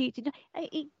Biden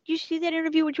did you see that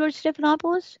interview with George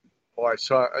Stephanopoulos? Oh, I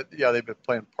saw. Yeah, they've been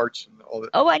playing parts and all that.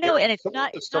 Oh, I know, and Some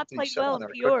of the it's stuff not that he played said well on in there,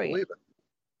 I couldn't Peoria. believe it.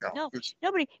 No, it was,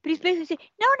 nobody. But he's basically saying,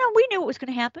 no, we knew it was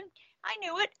going to happen. I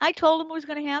knew it. I told him it was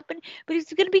going to happen. But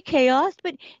it's going to be chaos.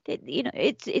 But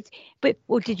it's. But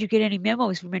well, did you get any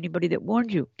memos from anybody that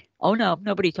warned you? Oh no,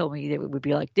 nobody told me that it would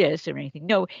be like this or anything.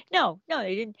 No,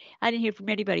 they didn't. I didn't hear from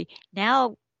anybody.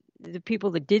 Now, the people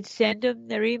that did send them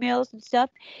their emails and stuff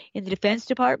in the Defense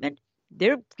Department,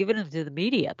 they're giving them to the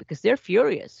media because they're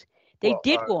furious. They well,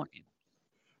 did warn him.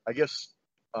 I guess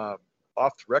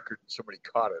off the record, somebody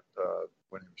caught it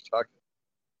when he was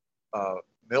talking.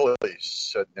 Milley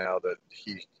said now that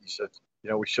he said,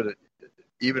 we should have,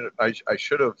 even I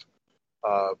should have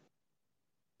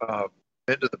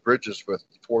been to the bridges with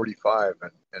 45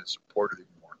 and supported him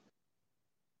more.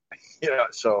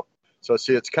 So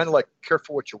see, it's kind of like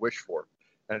careful what you wish for,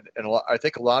 and I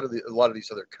think a lot of these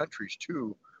other countries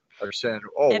too are saying,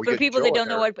 oh, and for people Joe that don't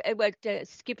know what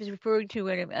Skip is referring to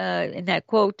in that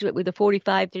quote with the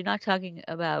 45, they're not talking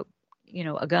about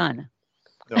a gun.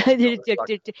 No, they're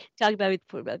talking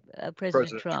about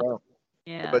President Trump.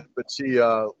 Yeah. But see,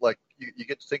 like you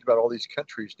get to think about all these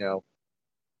countries now.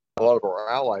 A lot of our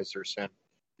allies are saying,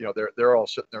 they're all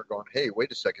sitting there going, hey,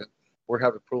 wait a second, we're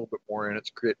having to put a little bit more in. It's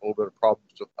creating a little bit of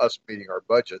problems with us meeting our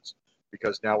budgets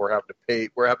because now we're having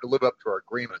to live up to our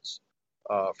agreements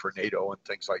for NATO and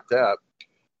things like that.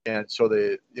 And so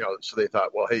they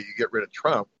thought, well, hey, you get rid of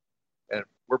Trump and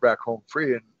we're back home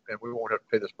free and we won't have to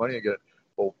pay this money again.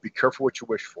 Well, be careful what you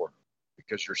wish for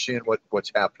because you're seeing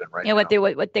what's happening right now.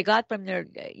 What they got from their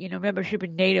membership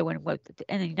in NATO and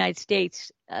the United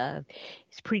States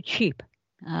is pretty cheap.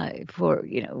 It's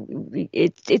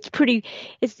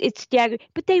staggering.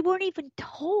 But they weren't even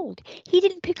told. He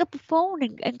didn't pick up the phone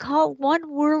and call one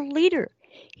world leader.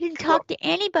 He didn't talk to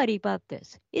anybody about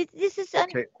this. This is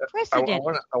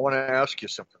unprecedented. I want to ask you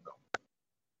something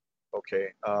though. Okay,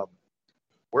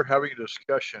 we're having a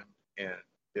discussion, and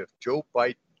if Joe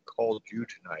Biden called you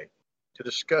tonight to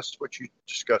discuss what you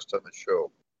discussed on the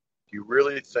show, do you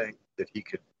really think that he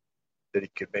could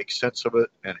make sense of it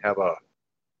and have a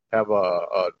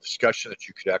discussion that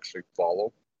you could actually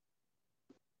follow?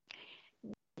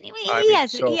 He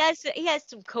has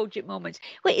some cogent moments.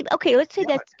 Wait, okay, let's say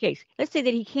that's the case. Let's say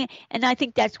that he can't, and I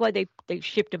think that's why they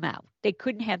shipped him out. They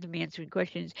couldn't have him answering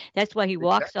questions. That's why he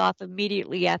walks off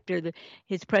immediately after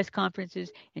his press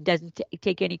conferences and doesn't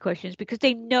take any questions because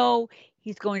they know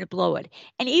he's going to blow it.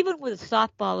 And even with a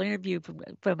softball interview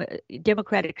from a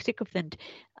Democratic sycophant,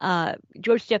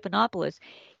 George Stephanopoulos,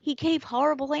 he gave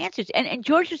horrible answers. And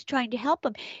George was trying to help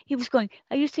him. He was going,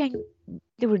 are you saying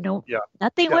there were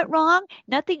nothing went wrong?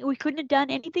 Nothing, we couldn't have done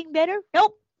anything better?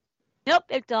 Nope,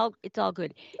 it's all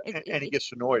good. And he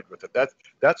gets annoyed with it.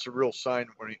 That's a real sign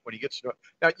when he gets annoyed.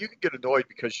 Now, you can get annoyed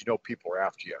because people are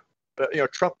after you.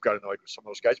 Trump got annoyed with some of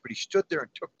those guys, but he stood there and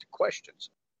took the questions.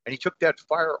 And he took that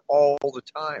fire all the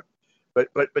time. But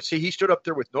see, he stood up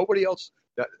there with nobody else.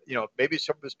 That, maybe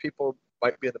some of his people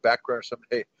might be in the background or something.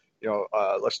 Hey,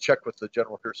 let's check with the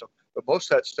general here. But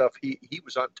most of that stuff, he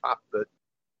was on top of it.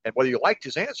 And whether you liked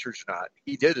his answers or not,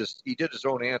 he did his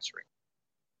own answering.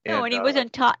 And he was on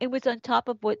top. It was on top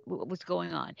of what was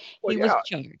going on. He was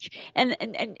in charge, and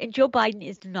Joe Biden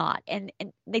is not. And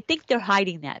they think they're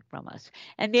hiding that from us.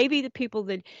 And maybe the people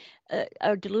that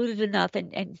are deluded enough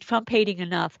and Trump hating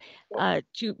enough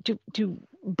to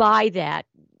buy that,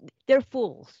 they're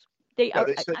fools. They are.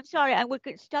 I'm sorry. I'm going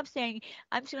to stop saying.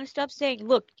 I'm going to stop saying.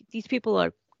 Look, these people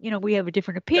are. We have a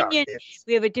different opinion.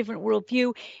 We have a different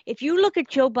worldview. If you look at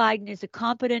Joe Biden as a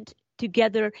competent,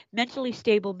 together, mentally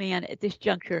stable man at this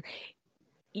juncture,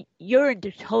 you're in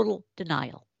total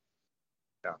denial.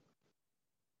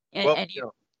 Yeah.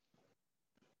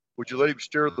 Would you let him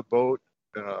steer the boat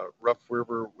in a rough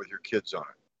river with your kids on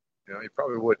it? You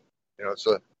probably would.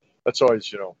 So that's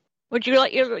always, Would you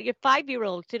let your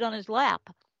 5-year-old sit on his lap?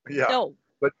 Yeah. No.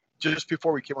 But just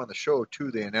before we came on the show,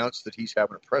 too, they announced that he's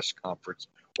having a press conference,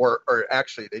 or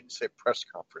actually, they didn't say press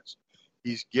conference.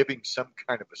 He's giving some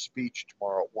kind of a speech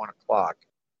tomorrow at 1:00.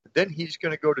 Then he's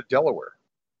going to go to Delaware.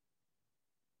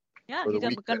 Yeah,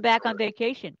 he's going back on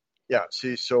vacation. Yeah.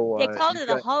 See, so They called you've it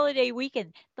a got, holiday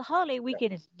weekend. The holiday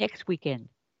weekend is next weekend.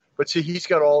 but see, he's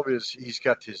got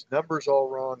his numbers all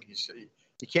wrong. He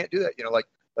can't do that.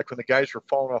 Like when the guys were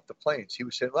falling off the planes, he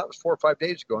was saying, well, that was 4 or 5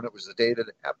 days ago, and it was the day that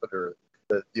it happened, or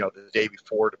the day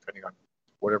before, depending on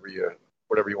whatever you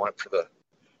want for the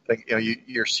thing.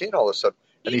 You're seeing all this stuff,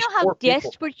 and You these know how poor people.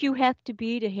 desperate you have to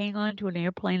be to hang on to an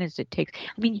airplane as it takes.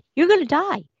 I mean, you're going to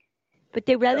die, but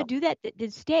they'd rather Yeah. do that than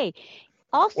stay.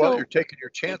 Well, Also, you're taking your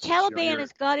the chances. Taliban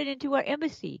has got it into our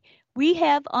embassy. We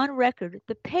have on record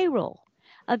the payroll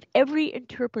of every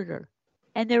interpreter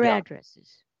and their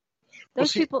addresses. Well,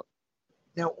 Those see, people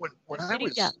now are sitting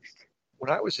ducks. when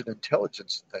I was in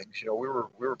intelligence and things, we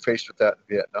were faced with that in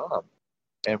Vietnam,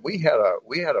 and we had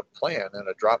a plan and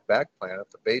a drop back plan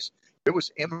at the base. It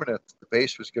was imminent. The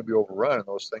base was going to be overrun, and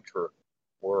those things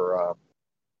were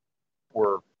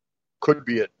could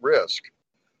be at risk.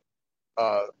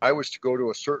 I was to go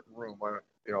to a certain room. I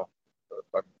don't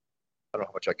know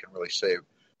how much I can really say.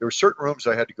 There were certain rooms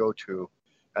I had to go to,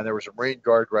 and there was a Marine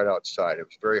Guard right outside. It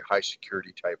was a very high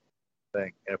security type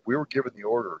thing. And if we were given the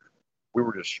order, we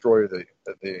were to destroy the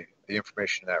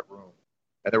information in that room.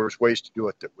 And there was ways to do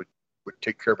it that would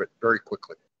take care of it very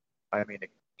quickly. I mean,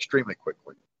 extremely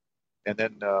quickly. And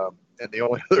then, and the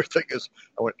only other thing is,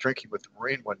 I went drinking with the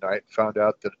Marine one night and found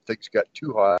out that if things got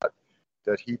too hot,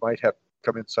 that he might have to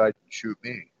come inside and shoot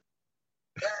me.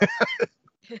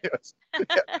 Yes.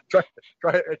 Yeah. Try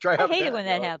I having hate it that, when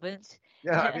that happens.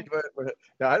 Yeah, I mean, but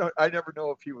now I never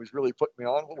know if he was really putting me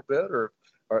on a little bit, or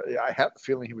I have the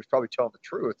feeling he was probably telling the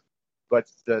truth, but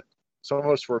that some of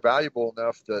us were valuable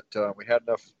enough that we had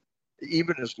enough,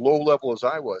 even as low level as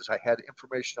I was, I had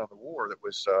information on the war that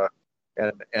was,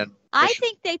 and I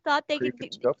think they thought they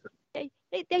could. stuff. They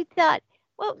thought,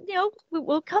 well,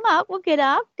 we'll come out, we'll get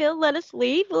out, they'll let us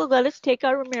leave, they'll let us take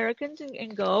our Americans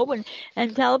and go,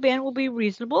 and Taliban will be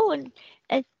reasonable. And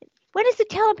when has the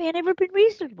Taliban ever been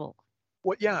reasonable?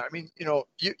 Well, yeah, I mean,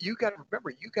 you got to remember,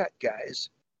 you got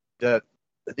guys that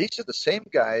these are the same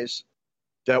guys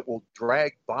that will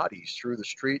drag bodies through the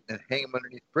street and hang them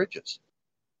underneath bridges.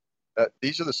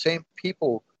 These are the same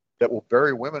people that will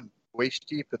bury women waist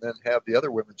deep and then have the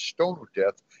other women stoned to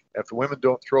death. And if the women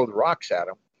don't throw the rocks at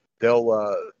them,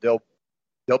 they'll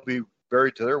be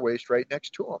buried to their waist right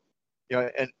next to them.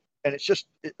 And it's just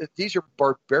these are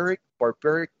barbaric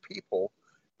people,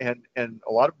 and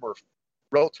a lot of them are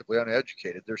relatively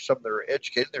uneducated. There's some that are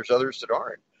educated, and there's others that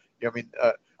aren't.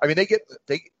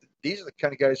 These are the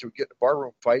kind of guys who would get in a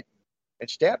barroom fight and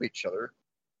stab each other,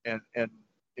 and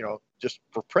just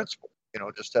for principle.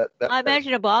 Just that. I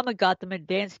imagine Obama got them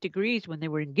advanced degrees when they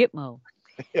were in Gitmo.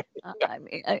 I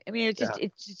mean, it's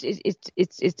just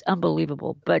it's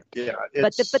unbelievable. But the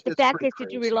fact is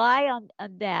that you rely on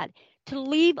that to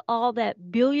leave all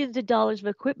that billions of dollars of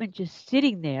equipment just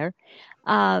sitting there,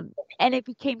 and it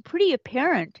became pretty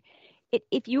apparent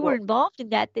if you were involved in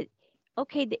that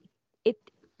okay,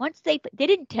 once they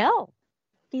didn't tell.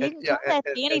 They didn't tell the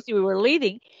Afghanis we were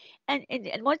leaving. And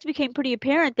once it became pretty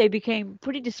apparent, they became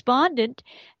pretty despondent,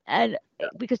 and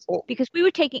because we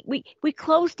were we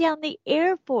closed down the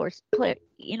Air Force,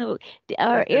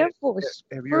 our Air Force.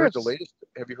 Have you heard the latest?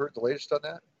 Have you heard the latest on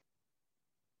that?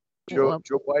 Joe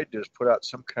Biden has put out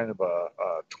some kind of a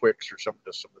Twix or something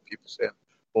to some of the people saying,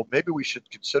 well, maybe we should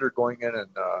consider going in and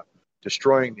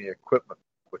destroying the equipment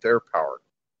with air power.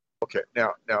 Okay,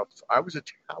 now if I was a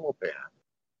Taliban,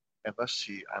 and let's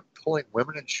see, I'm pulling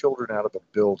women and children out of a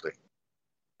building,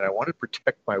 and I want to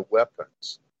protect my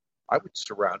weapons, I would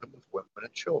surround them with women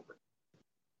and children.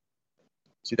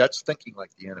 See, that's thinking like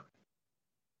the enemy.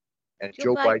 And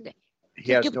Joe Biden,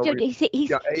 he has no reason.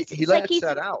 He lets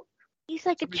that out. He's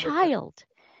like a child.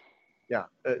 Yeah.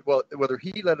 Well, whether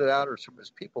he let it out or some of his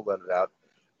people let it out,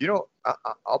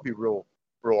 I'll be real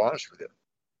honest with you.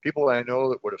 People I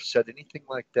know that would have said anything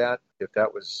like that, if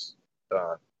that was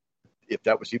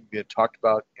even being talked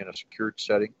about in a secured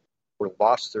setting, would have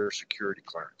lost their security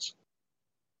clearance.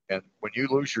 And when you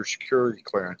lose your security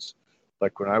clearance,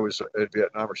 like when I was in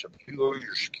Vietnam or something, you lose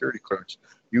your security clearance,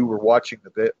 you were watching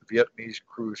the Vietnamese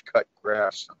crews cut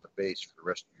grass on the base for the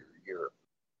rest of your year.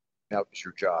 That was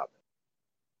your job.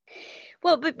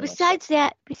 Well, but besides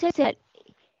that,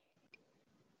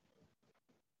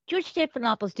 George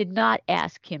Stephanopoulos did not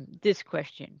ask him this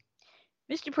question.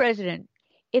 Mr. President,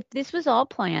 if this was all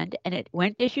planned and it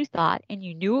went as you thought and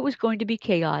you knew it was going to be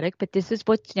chaotic, but this is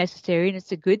what's necessary and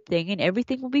it's a good thing and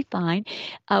everything will be fine,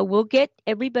 we'll get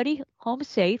everybody home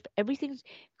safe, everything's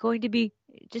going to be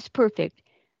just perfect.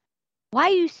 Why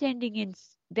are you sending in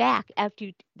back after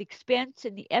the expense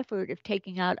and the effort of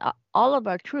taking out all of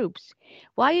our troops?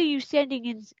 Why are you sending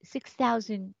in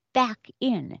 6,000 back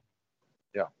in?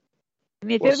 Yeah. I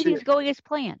mean, if Well, everything's going as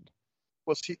planned.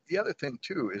 Well, see, the other thing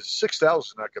too is 6,000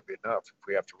 is not going to be enough if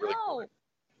we have to really. No.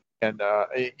 And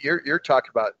you're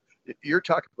talking about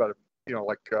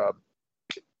like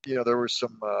there was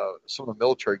some of the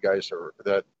military guys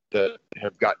that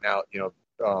have gotten out,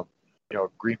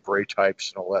 Green Beret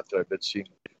types and all that I've been seeing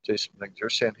say some things. They're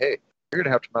saying, hey, you're going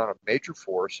to have to mount a major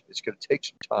force. It's going to take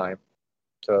some time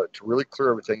to really clear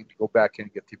everything, to go back in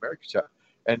and get the Americans out.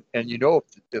 And if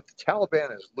the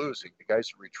Taliban is losing, the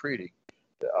guys are retreating,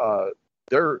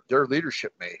 their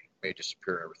leadership may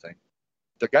disappear and everything.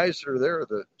 The guys that are there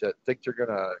that think they're going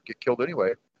to get killed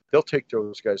anyway, they'll take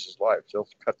those guys' lives. They'll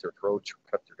cut their throats, or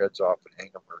cut their heads off, and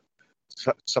hang them, or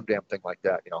some damn thing like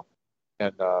that,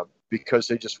 And because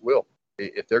they just will.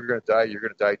 If they're going to die, you're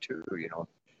going to die too,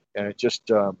 And it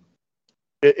just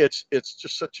it's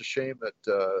just such a shame that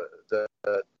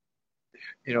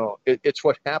it's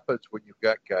what happens when you've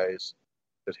got guys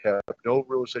that have no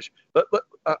realization. But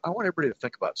I want everybody to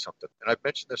think about something. And I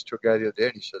mentioned this to a guy the other day,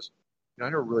 and he says, I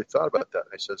never really thought about that.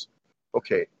 And I says,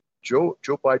 okay, Joe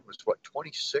Biden was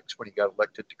 26 when he got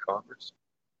elected to Congress.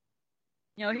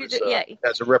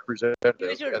 As a representative. He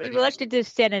was elected to the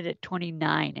Senate at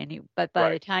 29, but by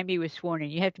the time he was sworn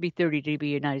in, you have to be 30 to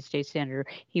be a United States senator.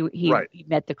 He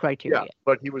met the criteria. Yeah,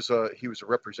 but he was a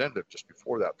representative just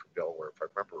before that from Delaware, if I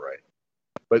remember right.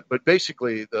 But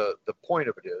basically, the point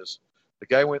of it is, the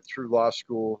guy went through law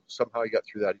school. Somehow he got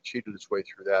through that. He cheated his way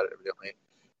through that, evidently.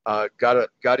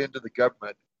 Got into the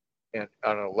government and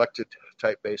on an elected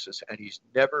type basis, and he's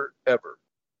never ever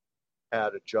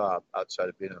had a job outside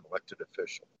of being an elected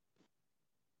official.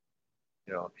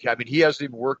 He hasn't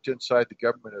even worked inside the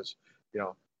government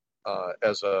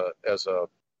as a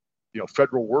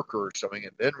federal worker or something,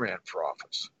 and then ran for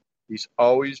office. He's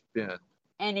always been,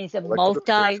 and he's a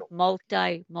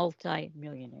multi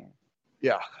millionaire.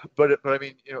 Yeah, but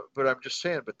I'm just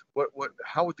saying. But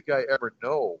how would the guy ever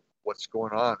know what's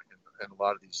going on in a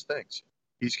lot of these things?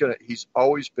 He's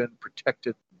always been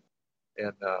protected,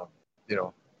 and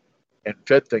and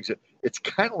fed things. It's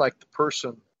kind of like the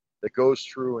person that goes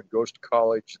through to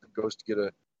college, and then goes to get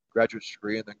a graduate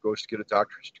degree, and then goes to get a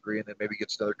doctorate degree, and then maybe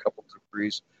gets another couple of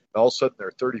degrees. And all of a sudden,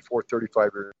 they're 34,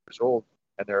 35 years old,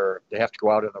 and they have to go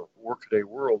out in the workaday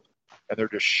world, and they're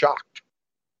just shocked.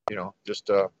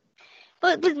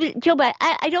 But Joe Biden,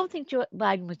 I don't think Joe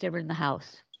Biden was ever in the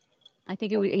House. I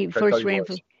think he first ran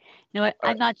for. No,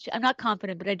 I'm not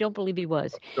confident, but I don't believe he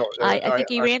was. No, I think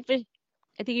he ran for.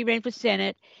 I think he ran for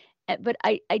Senate, but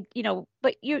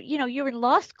but you're in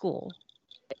law school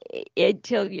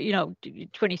until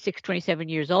 26, 27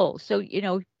 years old. So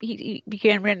he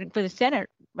began running for the Senate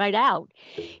right out.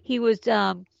 He was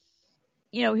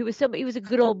he was a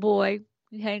good old boy.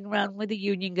 He hang around with the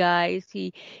union guys.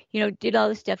 He, did all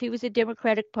this stuff. He was a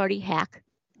Democratic Party hack,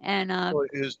 and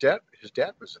his dad was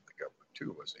in the government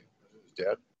too, was he? His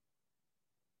dad.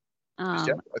 I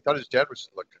thought his dad was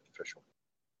an elected official.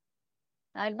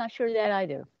 I'm not sure of that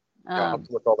either. I'll have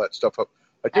to look all that stuff up.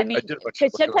 I did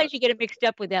because sometimes you get it mixed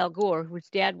up with Al Gore, whose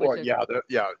dad was.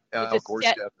 Al Gore's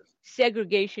dad was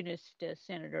segregationist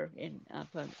senator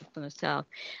from the South.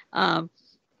 Al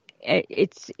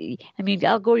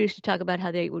Gore used to talk about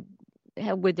how they would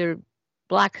have with their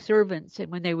black servants,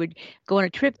 and when they would go on a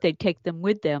trip, they'd take them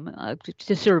with them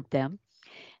to serve them.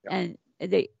 Yeah.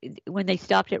 And when they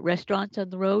stopped at restaurants on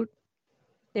the road,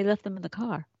 they left them in the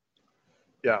car.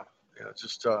 Yeah,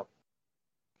 just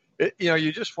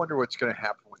you just wonder what's going to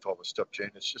happen with all this stuff,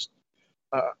 Jayne. It's just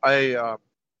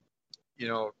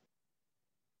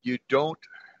you don't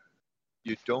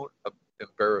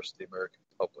embarrass the American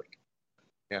public.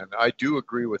 And I do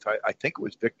agree with, I think it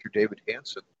was Victor David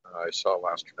Hansen I saw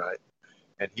last night,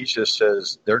 and he just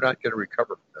says they're not going to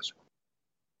recover from this one.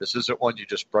 This isn't one you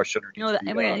just brush underneath.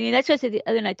 That's what I said the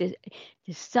other night.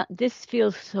 This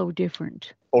feels so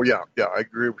different. Oh yeah, I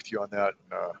agree with you on that.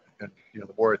 And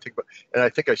the more I think about, and I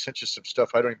think I sent you some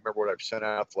stuff. I don't even remember what I've sent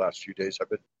out the last few days. I've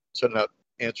been sending out,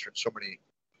 answering so many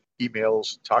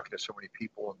emails, talking to so many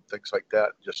people and things like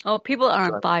that. People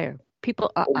are on fire.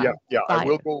 People are. Oh yeah. I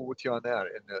will go with you on that.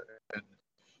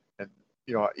 And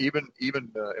even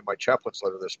in my chaplain's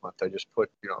letter this month, I just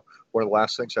put one of the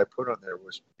last things I put on there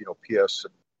was P.S.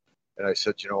 and I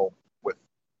said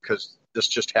because this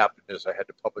just happened as I had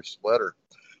to publish the letter,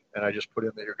 and I just put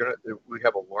in that we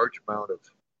have a large amount of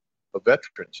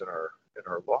veterans in our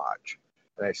lodge,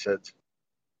 and I said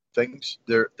things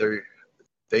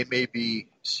they may be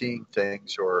seeing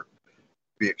things or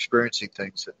be experiencing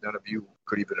things that none of you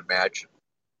could even imagine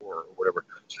or whatever.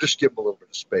 So just give them a little bit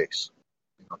of space.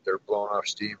 If they're blowing off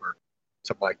steam or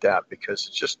something like that, because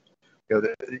it's just,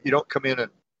 you don't come in and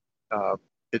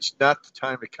it's not the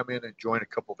time to come in and join a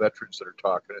couple veterans that are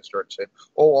talking and start saying,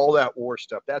 "Oh, all that war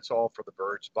stuff, that's all for the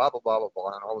birds," blah blah blah blah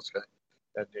blah, and all this kind of,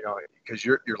 and because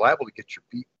you're liable to get your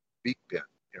beak bent,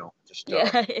 just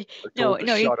Yeah. told to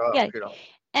shut up.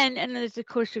 And there's, of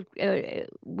course,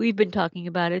 we've been talking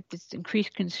about it, this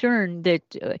increased concern that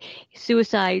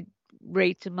suicide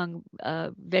rates among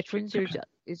veterans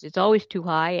it's always too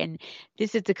high, and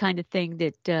this is the kind of thing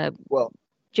that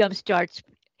jumpstarts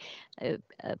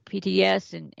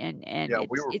PTS and yeah,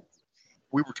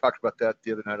 we were talking about that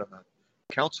the other night on the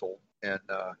council, and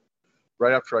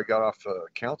right after I got off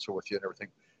council with you and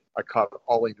everything, I caught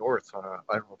Ollie North on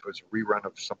I don't know if it was a rerun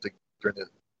of something during the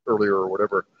earlier or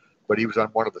whatever, but he was on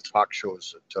one of the talk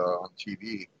shows on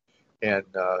TV, and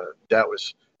that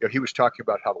was, he was talking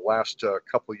about how the last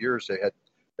couple of years they had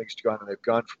things gone, and they've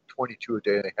gone from 22 a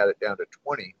day and they had it down to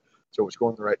 20, so it was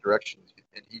going in the right direction.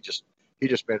 And he just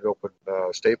made an open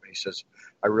statement. He says,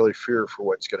 "I really fear for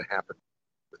what's going to happen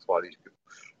with a lot of these people."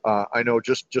 I know,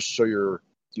 just so your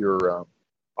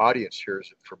audience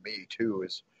hears it from me too,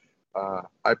 is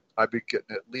I've been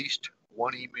getting at least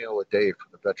one email a day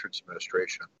from the Veterans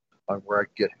Administration on where I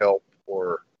can get help,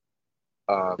 or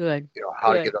how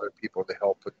to get other people to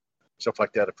help and stuff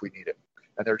like that if we need it.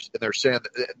 And they're saying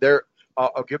that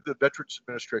I'll give the Veterans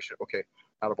Administration, okay,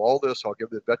 out of all this, I'll give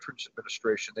the Veterans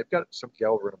Administration, they've got some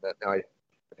gal running that now. I've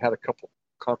had a couple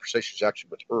conversations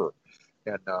actually with her,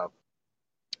 and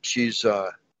she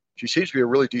seems to be a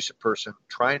really decent person,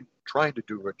 trying to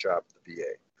do her job at the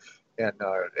VA, and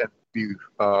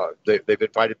they've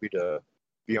invited me to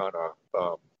be on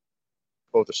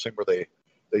this thing where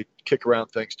they kick around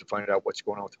things to find out what's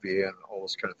going on with the VA and all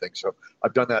those kind of things. So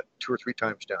I've done that 2 or 3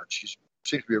 times now. She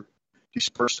seems to be a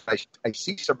decent person. I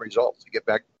see some results. To get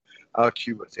back out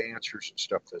to you with answers and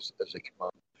stuff as they come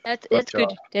up. That's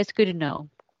good. That's good to know.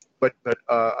 But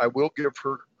I will give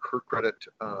her credit,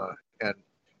 and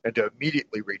to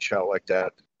immediately reach out like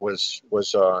that was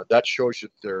that shows you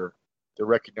that they're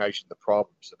recognizing the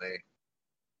problems, and they,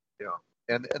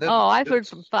 and then, I've heard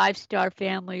from 5-star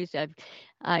families.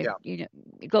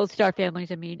 Gold star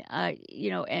families. I mean,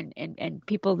 and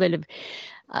people that have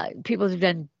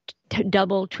done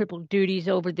double, triple duties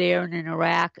over there and in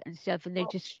Iraq and stuff, and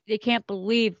they can't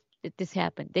believe that this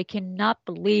happened. They cannot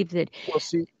believe that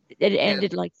it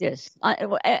ended like this.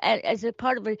 As a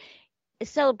part of a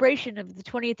celebration of the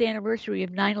 20th anniversary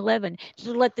of 9/11,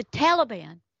 to let the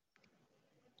Taliban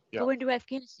go into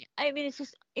Afghanistan. I mean,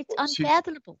 it's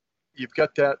unfathomable. You've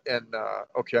got that, and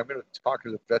okay, I'm going to talk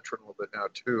to the veteran a little bit now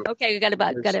too. Okay, we got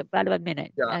about a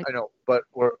minute. Yeah, I know, but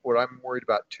what I'm worried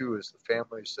about too is the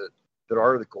families that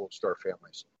are the Gold Star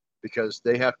families, because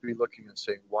they have to be looking and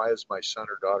saying, "Why is my son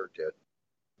or daughter dead,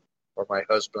 or my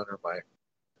husband, or my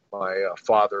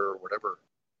father, or whatever?"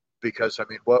 Because I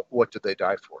mean, what did they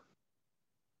die for?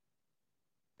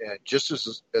 And just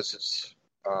as it's,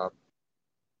 I'll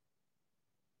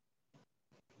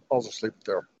just leave it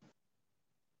there.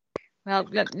 Well,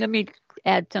 let me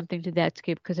add something to that,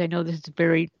 Skip, because I know this is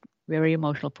very, very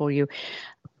emotional for you.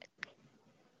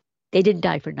 They didn't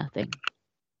die for nothing.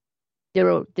 There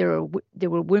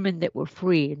were women that were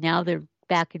free, and now they're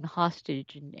back in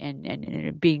hostage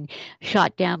and being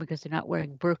shot down because they're not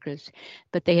wearing burqas.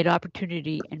 But they had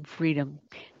opportunity and freedom.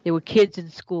 There were kids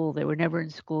in school. They were never in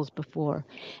schools before.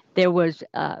 There was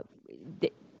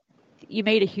you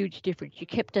made a huge difference. You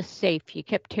kept us safe. You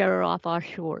kept terror off our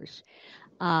shores.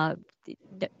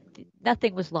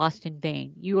 Nothing was lost in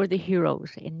vain. You are the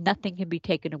heroes, and nothing can be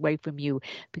taken away from you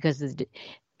because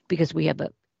we have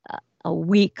a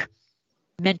weak,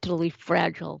 mentally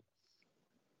fragile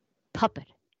puppet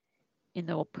in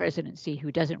the presidency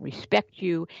who doesn't respect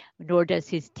you, nor does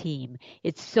his team.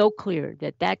 It's so clear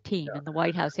that team in the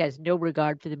White House has no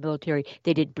regard for the military.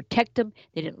 They didn't protect them.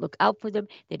 They didn't look out for them.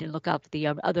 They didn't look out for the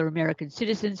other American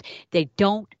citizens. They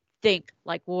don't think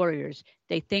like warriors.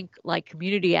 They think like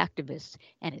community activists,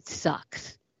 and it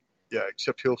sucks. Yeah,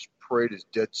 except he'll parade his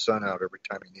dead son out every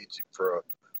time he needs him for a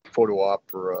photo op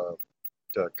or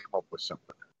to come up with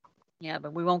something. Yeah,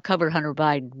 but we won't cover Hunter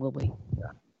Biden, will we?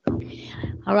 Yeah.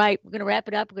 All right, we're going to wrap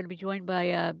it up. We're going to be joined by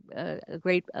a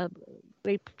great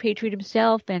patriot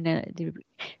himself and the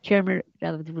chairman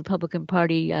of the Republican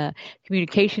Party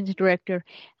communications director,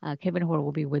 Kevin Hoar,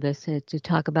 will be with us to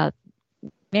talk about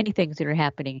many things that are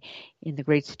happening in the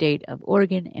great state of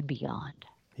Oregon and beyond.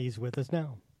 He's with us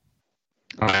now.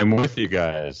 I'm with you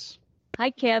guys.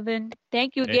 Hi, Kevin.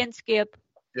 Thank you again, Skip.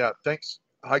 Yeah, thanks.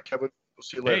 Hi, Kevin. We'll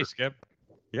see you later. Hey, Skip.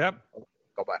 Yep.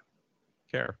 Bye-bye.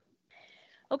 Care.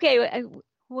 Okay,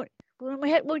 when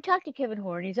we talk to Kevin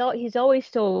Hoar, he's always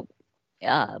so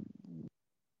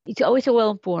he's always so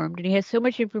well informed, and he has so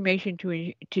much information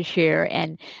to share.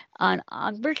 And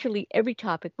on virtually every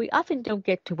topic, we often don't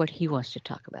get to what he wants to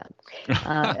talk about.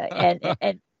 And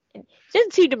he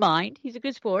doesn't seem to mind. He's a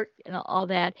good sport and all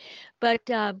that. But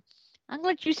I'm going to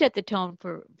let you set the tone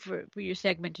for your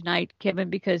segment tonight, Kevin,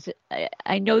 because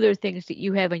I know there are things that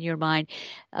you have in your mind.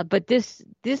 But this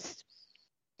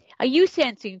are you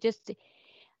sensing just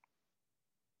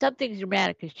something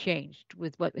dramatic has changed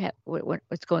with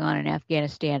what's going on in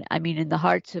Afghanistan? I mean, in the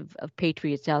hearts of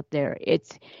patriots out there,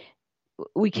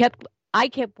 I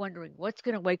kept wondering what's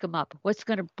going to wake them up, what's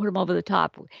going to put them over the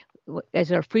top,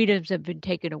 as our freedoms have been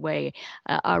taken away,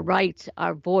 our rights,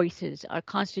 our voices, our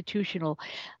constitutional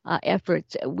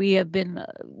efforts. We have been.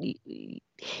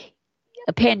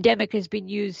 A pandemic has been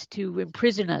used to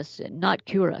imprison us and not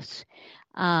cure us,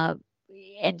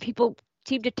 and people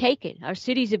seem to take it. Our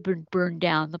cities have been burned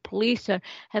down. The police have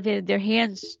had their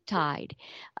hands tied.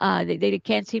 They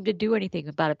can't seem to do anything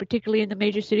about it, particularly in the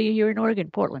major city here in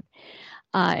Oregon, Portland.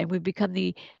 And we've become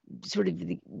the sort of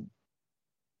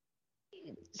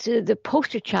the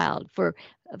poster child for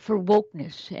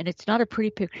wokeness, and it's not a pretty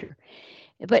picture.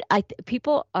 But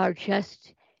people are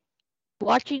just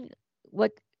watching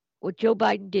what Joe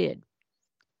Biden did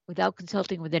without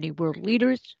consulting with any world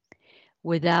leaders,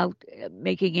 without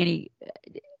making any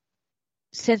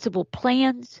sensible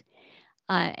plans.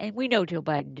 And we know Joe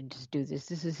Biden didn't just do this.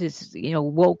 This is his,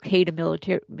 woke hate of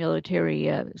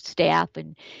military staff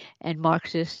and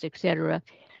Marxists, etc.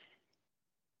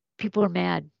 People are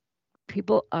mad.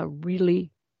 People are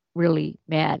really, really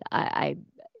mad.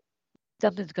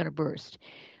 Something's going to burst.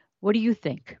 What do you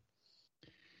think?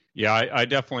 Yeah, I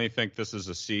definitely think this is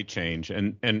a sea change.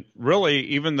 And really,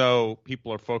 even though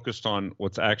people are focused on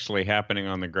what's actually happening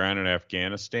on the ground in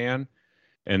Afghanistan,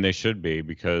 and they should be,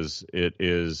 because it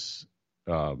is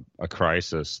a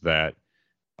crisis that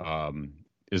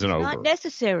isn't over. Not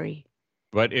necessary.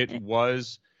 But it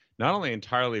was not only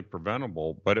entirely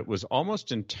preventable, but it was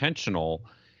almost intentional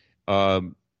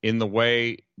in the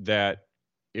way that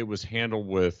it was handled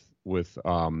with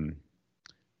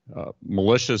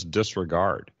malicious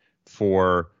disregard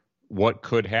for what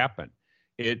could happen.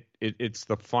 It's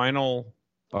the final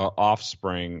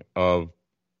offspring of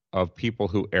people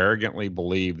who arrogantly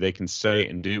believe they can say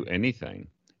and do anything,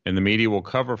 and the media will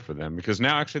cover for them, because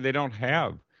now actually they don't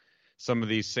have some of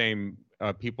these same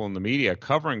people in the media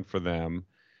covering for them.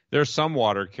 There's some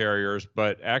water carriers,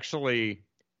 but actually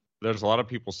there's a lot of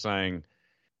people saying,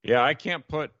 yeah, I can't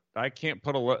put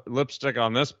a lipstick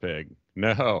on this pig.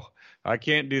 No, I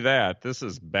can't do that. This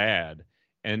is bad.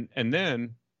 And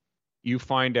then you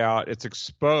find out it's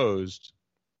exposed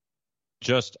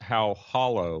just how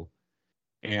hollow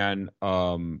and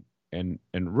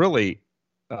really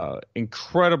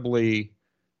incredibly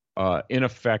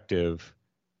ineffective.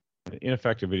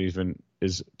 Ineffective even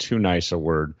is too nice a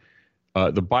word.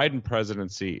 The Biden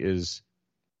presidency is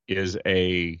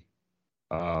a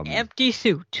empty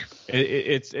suit.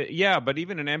 But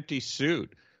even an empty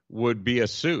suit would be a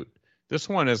suit. This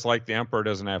one is like the emperor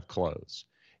doesn't have clothes,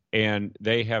 and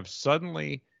they have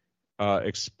suddenly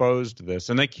exposed this,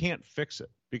 and they can't fix it,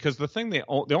 because the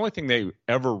only thing they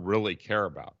ever really care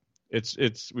about,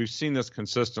 we've seen this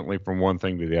consistently from one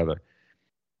thing to the other.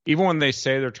 Even when they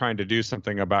say they're trying to do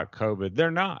something about COVID,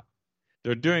 they're not.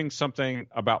 They're doing something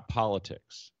about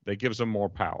politics that gives them more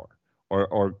power,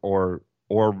 or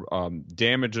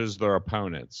damages their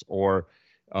opponents, or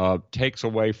takes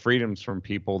away freedoms from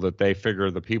people that they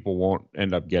figure the people won't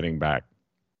end up getting back.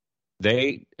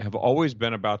 They have always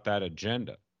been about that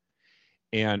agenda,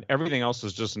 and everything else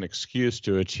is just an excuse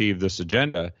to achieve this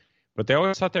agenda. But they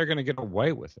always thought they were going to get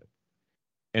away with it,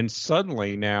 and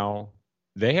suddenly now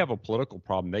they have a political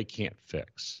problem they can't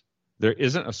fix. There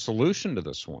isn't a solution to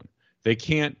this one. They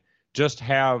can't just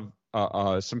have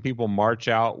some people march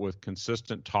out with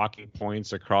consistent talking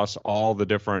points across all the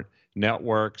different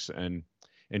networks and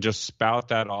just spout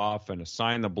that off and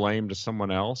assign the blame to someone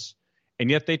else. And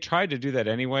yet they tried to do that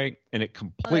anyway, and it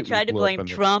completely They tried to blame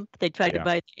Trump. They tried to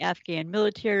buy the Afghan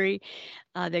military.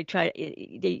 It's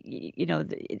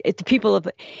the people of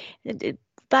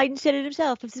Biden said it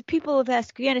himself. If the people of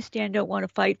Afghanistan don't want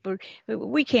to fight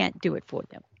we can't do it for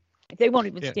them. They won't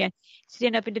even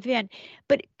stand up and defend.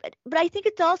 But I think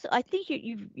it's also, I think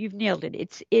you've nailed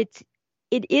it.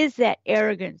 It is that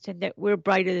arrogance, and that we're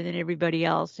brighter than everybody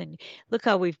else. And look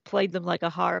how we've played them like a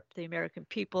harp, the American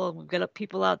people, and we've got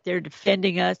people out there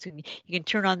defending us. And you can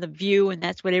turn on The View, and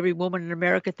that's what every woman in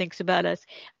America thinks about us.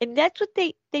 And that's what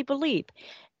they believe.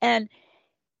 And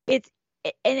they've,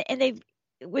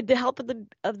 with the help of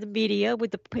the media,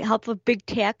 with the help of big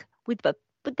tech, with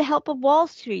the help of Wall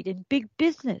Street and big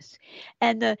business,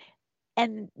 and the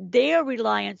their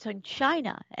reliance on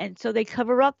China, and so they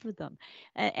cover up for them,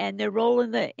 and their role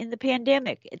in the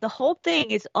pandemic. The whole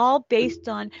thing is all based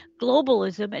on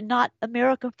globalism and not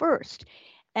America first.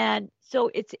 And so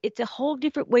it's a whole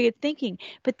different way of thinking.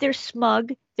 But they're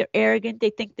smug, they're arrogant, they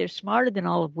think they're smarter than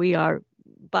all of we are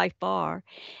by far,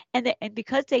 and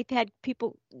because they've had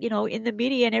people, in the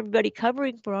media and everybody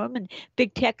covering for them, and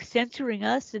big tech censoring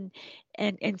us and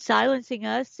silencing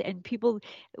us, and people,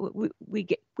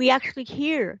 we actually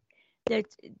hear that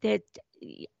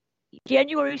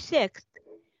January 6th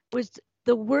was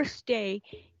the worst day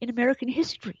in American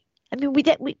history. I mean,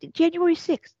 January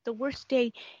 6th, the worst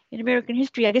day in American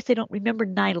history. I guess they don't remember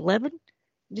 9/11.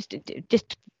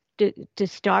 Just to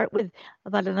start with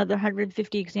about another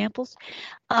 150 examples.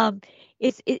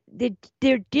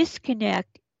 Their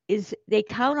disconnect is they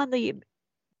count on the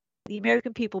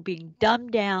American people being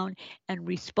dumbed down and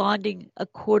responding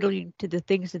according to the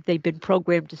things that they've been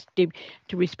programmed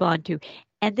to respond to.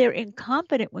 And they're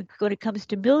incompetent when it comes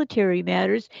to military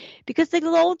matters because they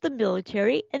loathe the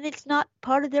military and it's not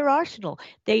part of their arsenal.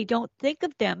 They don't think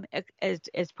of them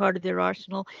as part of their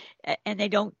arsenal, and they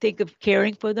don't think of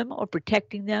caring for them or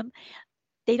protecting them.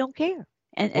 They don't care.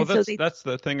 That's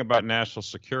the thing about national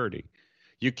security.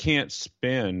 You can't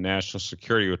spin national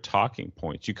security with talking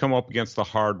points. You come up against the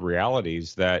hard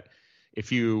realities that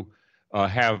if you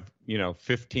have,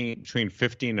 between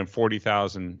 15 and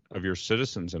 40,000 of your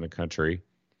citizens in a country,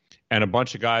 and a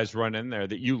bunch of guys run in there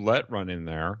that you let run in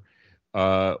there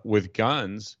with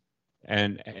guns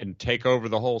and take over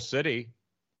the whole city,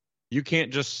 you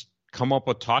can't just come up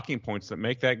with talking points that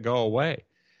make that go away.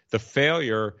 The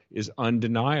failure is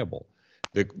undeniable.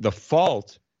 The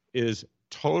fault is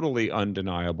totally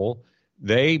undeniable.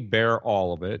 They bear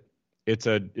all of it. It's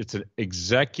an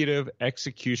executive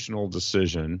executional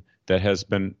decision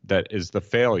that is the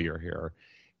failure here.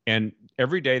 And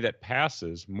every day that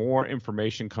passes, more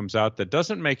information comes out that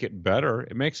doesn't make it better.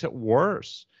 It makes it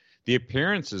worse. The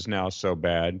appearance is now so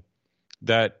bad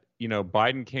that,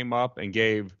 Biden came up and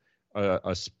gave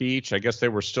a speech. I guess they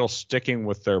were still sticking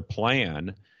with their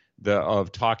plan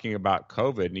of talking about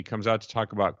COVID, and he comes out to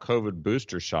talk about COVID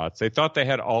booster shots. They thought they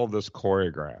had all of this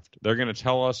choreographed. They're going to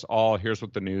tell us all, here's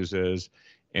what the news is.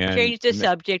 And change the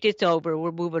subject. It's over.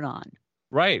 We're moving on.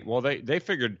 Right. Well, they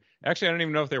figured, actually, I don't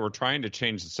even know if they were trying to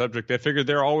change the subject. They figured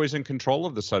they're always in control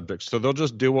of the subject, so they'll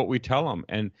just do what we tell them.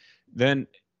 And then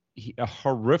a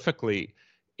horrifically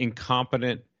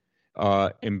incompetent,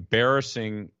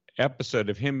 embarrassing episode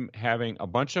of him having a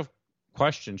bunch of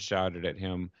questions shouted at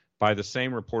him by the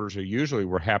same reporters who usually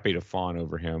were happy to fawn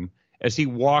over him, as he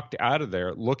walked out of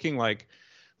there looking like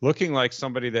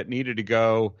somebody that needed to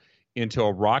go into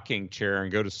a rocking chair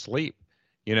and go to sleep.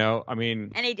 I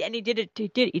mean, and he did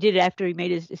it after he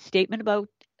made his statement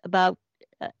about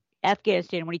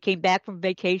Afghanistan when he came back from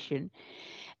vacation.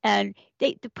 And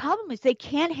the problem is they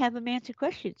can't have him answer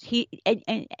questions.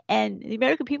 And the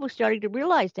American people are starting to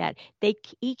realize that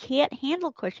he can't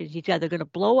handle questions. He's either going to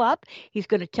blow up, he's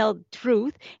going to tell the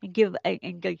truth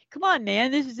and go, come on,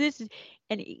 man, this is.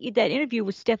 And that interview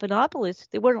with Stephanopoulos,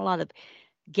 there weren't a lot of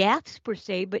gaffes per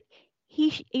se, but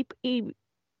he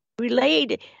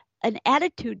relayed an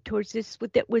attitude towards this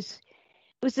that was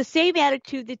the same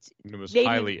attitude it was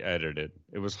highly edited.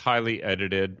 It was highly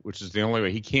edited, which is the only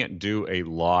way. He can't do a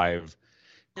live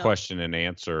question and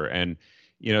answer. And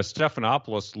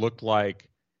Stephanopoulos looked like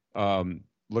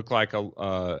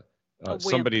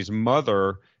somebody's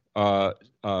mother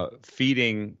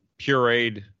feeding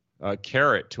pureed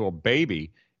carrot to a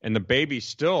baby, and the baby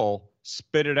still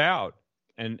spit it out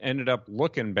and ended up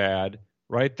looking bad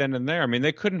right then and there. I mean,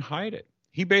 they couldn't hide it.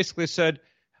 He basically said,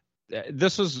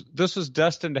 this was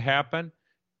destined to happen.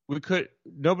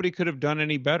 Nobody could have done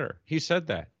any better. He said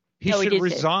that. He should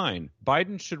resign.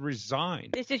 Biden should resign.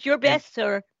 This is your best,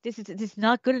 sir. This is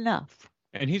not good enough.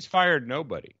 And he's fired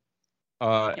nobody.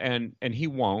 And he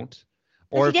won't.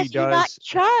 Or if he does, not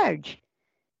charge.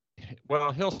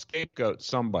 Well, he'll scapegoat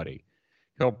somebody.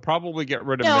 He'll probably get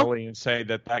rid of Milley and say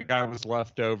that guy was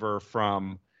left over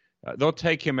from. They'll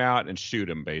take him out and shoot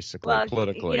him, basically,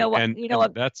 politically.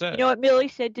 That's it. You know what Milley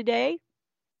said today?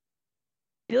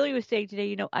 Milley was saying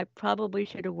today, I probably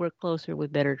should have worked closer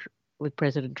with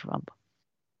President Trump.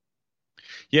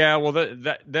 Yeah, well,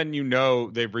 then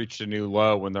they've reached a new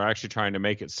low when they're actually trying to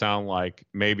make it sound like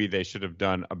maybe they should have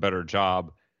done a better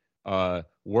job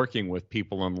working with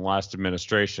people in the last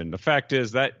administration. The fact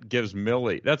is that's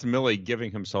Milley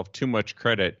giving himself too much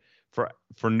credit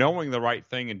for knowing the right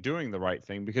thing and doing the right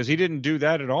thing, because he didn't do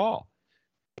that at all.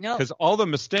 No, because all the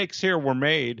mistakes here were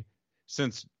made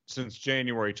since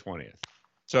January 20th.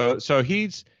 So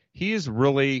he is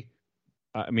really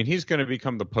I mean, he's going to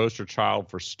become the poster child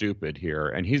for stupid here,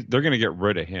 and they're going to get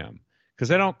rid of him because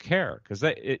they don't care, because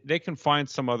they can find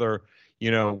some other,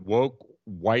 woke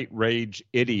white rage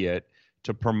idiot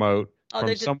to promote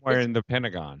from somewhere in the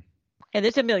Pentagon. And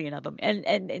there's a million of them, and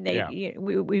they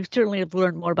we certainly have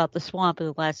learned more about the swamp in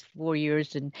the last 4 years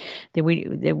than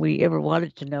we ever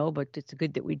wanted to know. But it's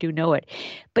good that we do know it.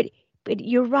 But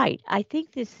you're right. I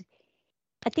think the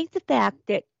fact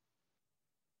that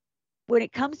when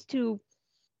it comes to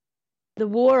the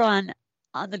war on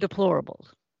the deplorables,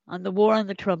 on the war on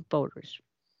the Trump voters,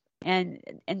 and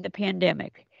the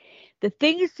pandemic, the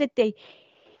things that they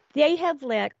have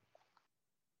let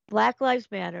Black Lives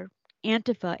Matter,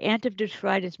 Antifa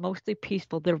described as mostly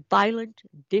peaceful. They're violent,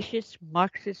 vicious,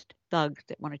 Marxist thugs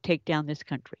that want to take down this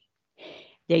country.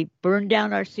 They've burned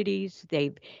down our cities.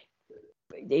 They've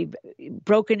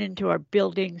broken into our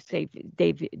buildings.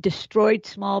 They've destroyed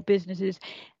small businesses.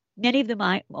 Many of them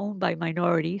owned by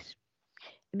minorities.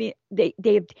 I mean, they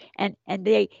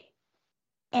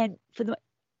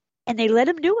let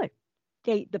them do it.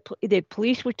 The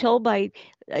police were told by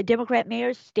Democrat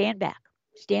mayors, stand back.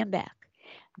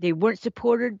 They weren't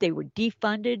supported. They were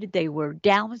defunded. They were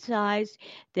downsized.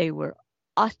 They were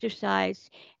ostracized.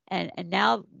 And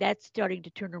now that's starting to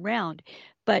turn around.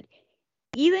 But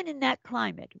even in that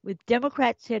climate, with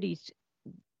Democrat cities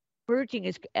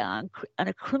verging on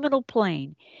a criminal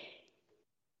plane,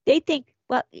 they think,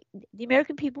 well, the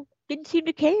American people didn't seem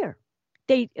to care.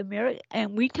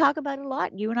 And we talk about it a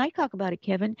lot. You and I talk about it,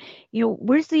 Kevin.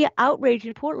 Where's the outrage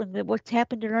in Portland that what's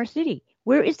happened in our city?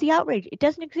 Where is the outrage? It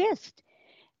doesn't exist.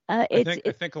 I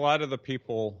think a lot of the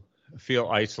people feel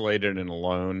isolated and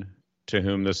alone to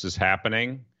whom this is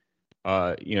happening.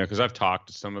 Because I've talked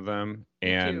to some of them,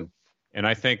 and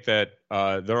I think that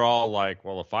they're all like,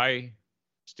 well, if I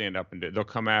stand up and they'll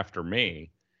come after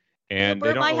me, and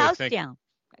they don't my really house think, down.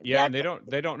 Yeah, and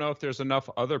they don't know if there's enough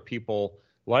other people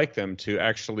like them to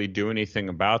actually do anything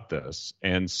about this,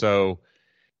 and so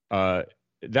I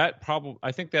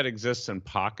think that exists in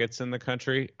pockets in the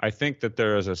country. I think that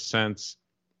there is a sense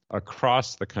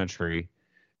across the country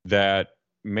that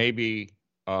maybe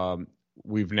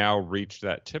we've now reached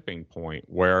that tipping point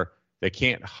where they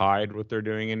can't hide what they're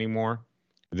doing anymore.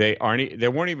 They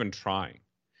weren't even trying,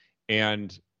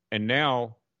 and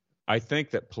now I think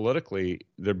that politically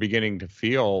they're beginning to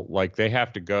feel like they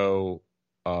have to go,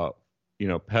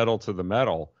 pedal to the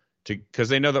metal, because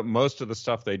they know that most of the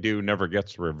stuff they do never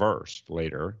gets reversed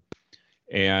later,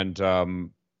 and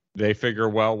they figure,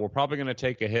 well, we're probably going to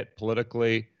take a hit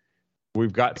politically.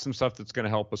 We've got some stuff that's going to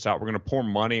help us out. We're going to pour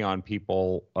money on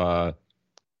people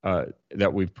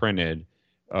that we've printed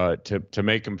to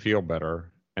make them feel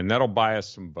better, and that'll buy us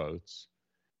some votes.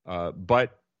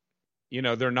 But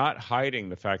they're not hiding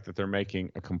the fact that they're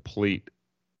making a complete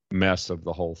mess of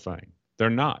the whole thing. They're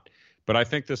not. But I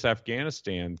think this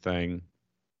Afghanistan thing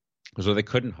is where they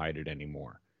couldn't hide it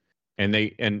anymore.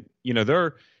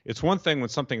 It's one thing when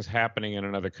something's happening in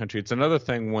another country. It's another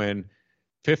thing when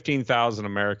 15,000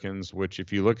 Americans, which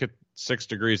if you look at 6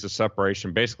 degrees of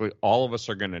separation, basically all of us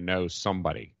are going to know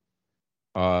somebody.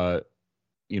 1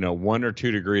 or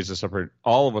 2 degrees of separation,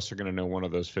 all of us are going to know one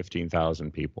of those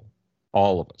 15,000 people.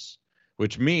 All of us.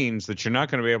 Which means that you're not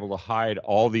going to be able to hide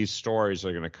all these stories that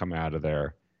are going to come out of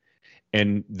there.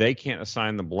 And they can't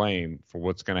assign the blame for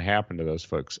what's going to happen to those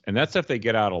folks. And that's if they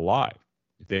get out alive.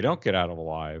 If they don't get out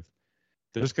alive,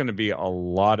 there's going to be a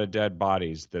lot of dead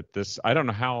bodies I don't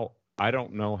know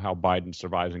how Biden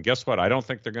survives. And guess what? I don't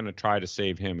think they're going to try to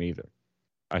save him either.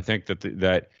 I think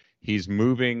that he's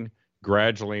moving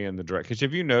gradually in the direction. Because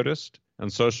have you noticed on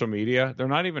social media, they're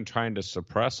not even trying to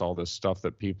suppress all this stuff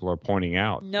that people are pointing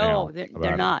out. No,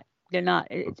 they're not. They're not.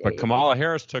 But Kamala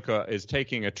Harris is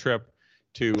taking a trip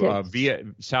to via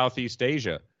Southeast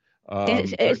Asia.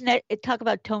 Isn't that talk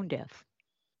about tone deaf?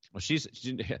 Well,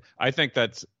 I think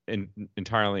that's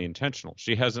entirely intentional.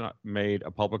 She hasn't made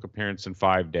a public appearance in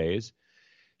 5 days.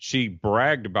 She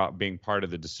bragged about being part of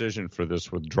the decision for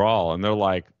this withdrawal, and they're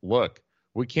like, "Look,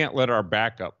 we can't let our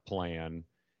backup plan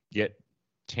get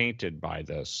tainted by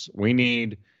this. We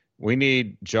need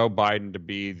Joe Biden to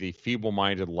be the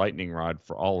feeble-minded lightning rod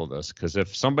for all of this, because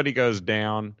if somebody goes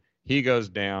down, he goes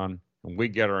down, and we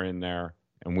get her in there,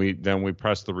 and we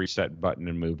press the reset button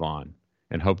and move on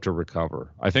and hope to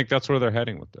recover." I think that's where they're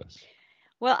heading with this.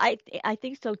 Well, I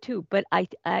think so too. But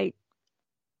I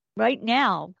right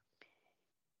now,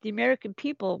 the American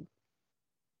people,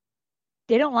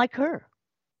 they don't like her.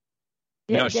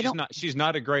 She's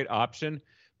not a great option,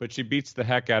 but she beats the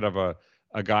heck out of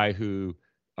a guy who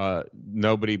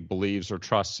nobody believes or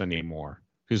trusts anymore,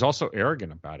 who's also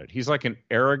arrogant about it. He's like an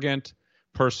arrogant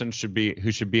person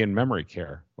who should be in memory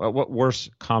care. Well, what worse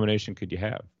combination could you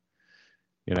have?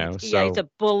 You know, yeah, he's a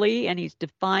bully and he's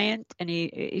defiant and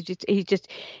he's just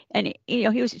and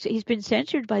he's been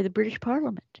censured by the British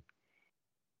Parliament.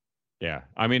 Yeah,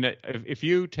 I mean, if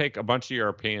you take a bunch of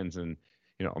Europeans and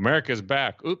America's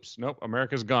back, oops, nope,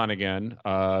 America's gone again,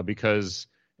 because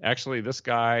actually this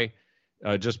guy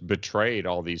just betrayed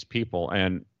all these people,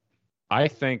 and I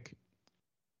think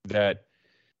that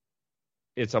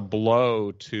it's a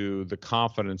blow to the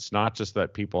confidence not just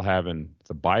that people have in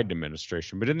the Biden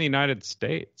administration, but in the United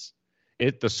States.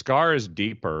 The scar is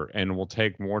deeper and will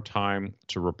take more time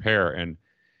to repair. And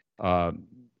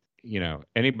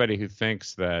anybody who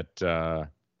thinks that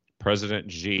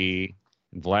President Xi,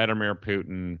 and Vladimir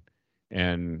Putin,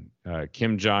 and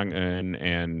Kim Jong Un,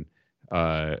 and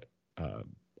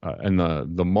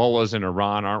the mullahs in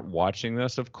Iran aren't watching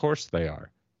this, of course they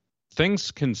are.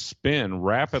 Things can spin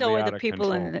rapidly. So are out the of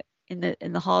people control.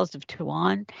 in the halls of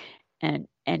Tehran and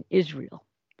Israel.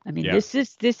 I mean, Yeah. this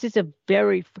is a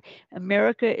very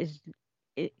America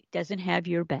doesn't have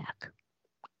your back,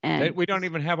 and We don't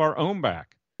even have our own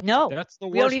back. no, That's the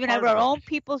worst. We don't even have part our of it. own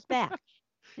people's back.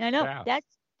 And I know Yeah.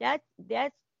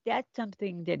 that's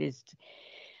something that is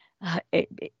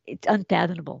it's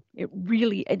unfathomable. It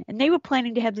really and they were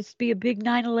planning to have this be a big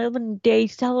 9/11 day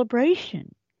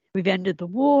celebration. We've ended the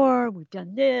war. We've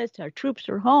done this. Our troops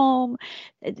are home.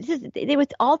 They were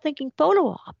all thinking photo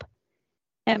op,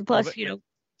 and plus,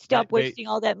 stop wasting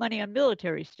all that money on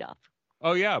military stuff.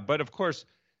 Oh yeah, but of course,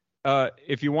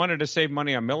 if you wanted to save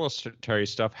money on military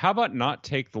stuff, how about not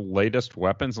take the latest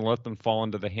weapons and let them fall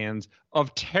into the hands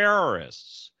of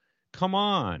terrorists? Come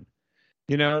on,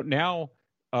 now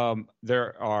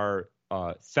there are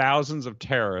thousands of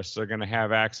terrorists that are going to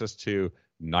have access to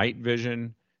night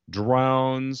vision,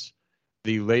 drones,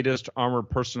 the latest armored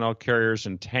personnel carriers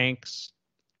and tanks.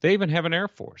 They even have an air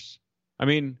force. I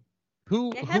mean,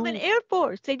 they have an air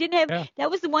force. They didn't have. Yeah.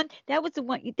 That was the one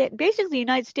that basically the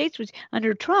United States was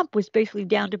under Trump was basically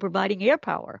down to providing air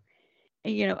power,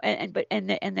 and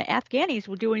the Afghanis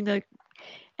were doing the.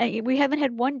 And we haven't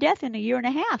had one death in a year and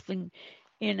a half in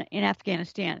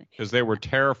Afghanistan because they were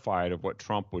terrified of what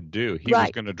Trump would do. He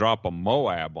was going to drop a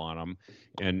Moab on them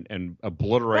and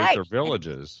obliterate their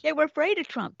villages. They were afraid of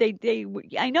Trump.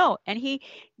 I know,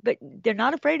 but they're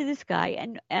not afraid of this guy,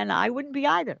 and I wouldn't be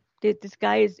either. This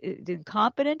guy is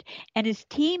incompetent, and his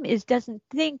team doesn't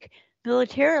think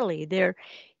militarily. They're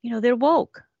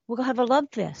woke. We'll have a love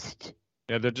fest.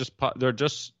 Yeah,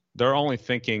 they're only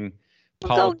thinking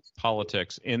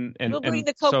politics. We'll bring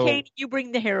the cocaine, you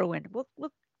bring the heroin. We'll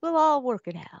all work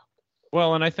it out.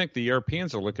 Well, and I think the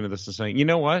Europeans are looking at this and saying, you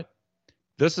know what?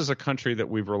 This is a country that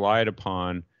we've relied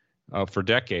upon for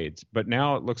decades, but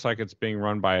now it looks like it's being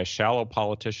run by a shallow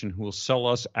politician who will sell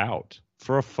us out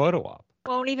for a photo op.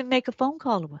 Won't even make a phone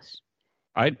call to us.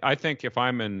 I think if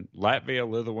I'm in Latvia,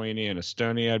 Lithuania, and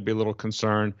Estonia, I'd be a little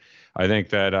concerned. I think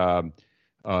that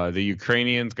the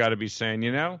Ukrainians got to be saying,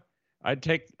 I'd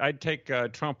take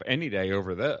Trump any day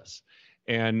over this.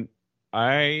 And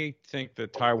I think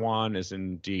that Taiwan is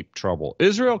in deep trouble.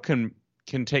 Israel can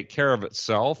take care of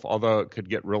itself, although it could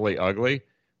get really ugly.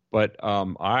 But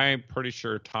I'm pretty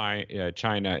sure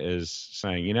China is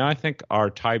saying, I think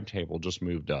our timetable just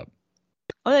moved up.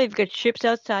 Oh, they've got ships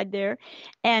outside there,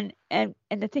 and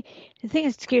the thing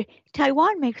is scary.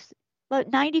 Taiwan makes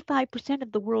about 95%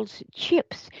 of the world's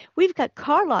chips. We've got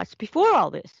car lots before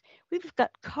all this. We've got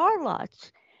car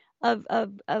lots of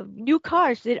new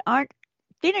cars that aren't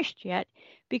finished yet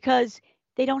because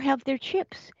they don't have their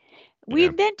chips. We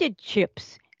invented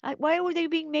chips. Why were they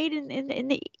being made in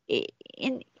the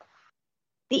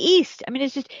East? I mean,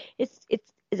 it's just it's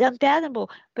unfathomable.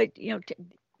 But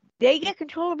they get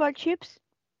control of our chips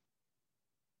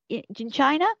in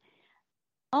China.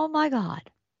 Oh my God!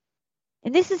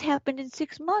 And this has happened in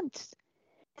 6 months.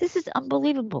 This is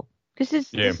unbelievable. This is.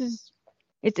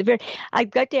 It's I've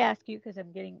got to ask you because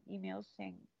I'm getting emails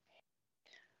saying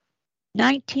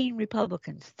 19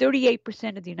 Republicans,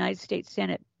 38% of the United States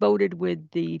Senate voted with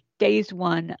the phase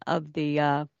one of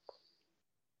the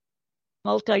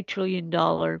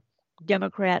multi-trillion-dollar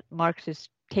Democrat Marxist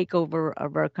takeover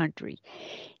of our country.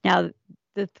 Now,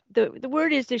 the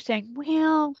word is they're saying,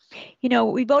 well,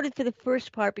 we voted for the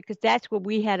first part because that's where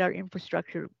we had our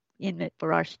infrastructure in it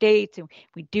for our states, and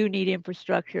we do need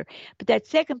infrastructure. But that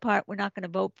second part, we're not going to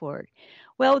vote for it.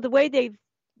 Well, the way they've,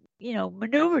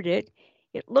 maneuvered it,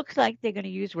 it looks like they're going to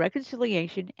use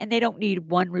reconciliation, and they don't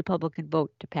need one Republican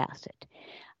vote to pass it.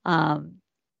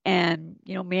 And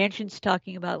Manchin's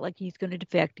talking about like he's going to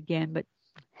defect again, but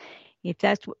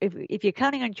If you're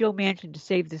counting on Joe Manchin to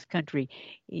save this country,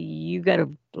 you got a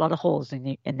lot of holes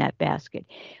in that basket.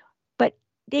 But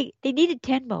they needed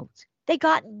 10 votes. They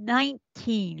got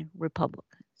 19 Republicans.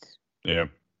 Yeah.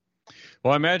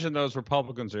 Well, I imagine those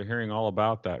Republicans are hearing all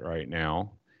about that right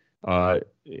now.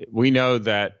 We know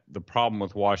that the problem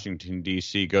with Washington,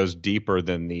 D.C. goes deeper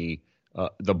than the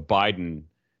Biden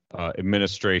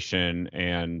administration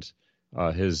and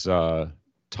his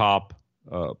top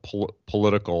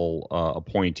political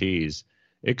appointees.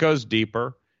 It goes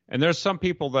deeper. And there's some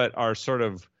people that are sort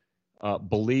of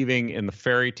believing in the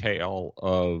fairy tale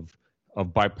of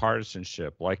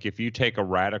bipartisanship. Like if you take a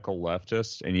radical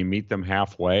leftist and you meet them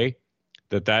halfway,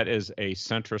 that is a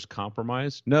centrist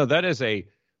compromise. No, that is a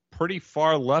pretty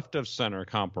far left of center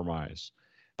compromise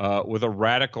with a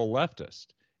radical leftist.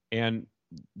 And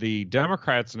the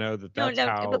Democrats know that that's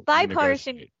how. But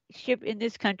bipartisanship in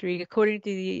this country, according to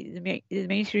the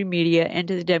mainstream media and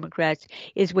to the Democrats,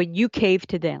 is when you cave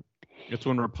to them. It's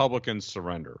when Republicans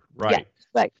surrender, right? Yeah,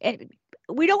 right. And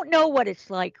we don't know what it's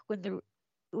like when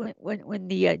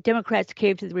the Democrats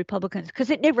cave to the Republicans, because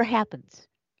it never happens.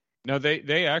 No,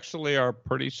 they actually are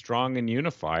pretty strong and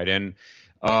unified and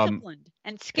disciplined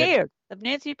and scared of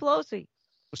Nancy Pelosi.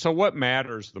 So what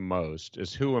matters the most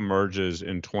is who emerges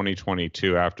in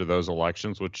 2022 after those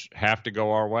elections, which have to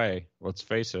go our way. Let's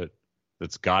face it,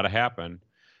 that's got to happen.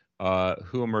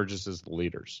 Who emerges as the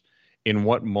leaders? In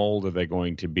what mold are they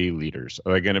going to be leaders?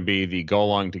 Are they going to be the go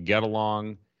along to get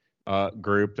along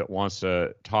group that wants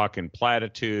to talk in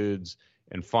platitudes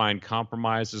and find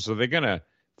compromises? Are they going to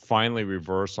finally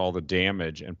reverse all the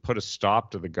damage and put a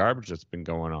stop to the garbage that's been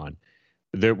going on?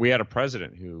 We had a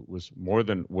president who was more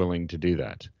than willing to do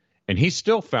that. And he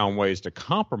still found ways to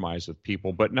compromise with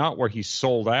people, but not where he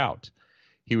sold out.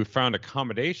 He found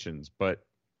accommodations, but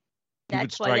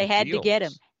that's why they had to get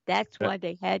him. That's why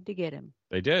they had to get him.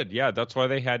 They did. Yeah, that's why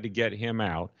they had to get him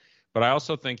out. But I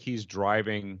also think he's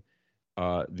driving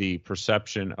the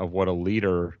perception of what a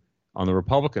leader on the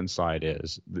Republican side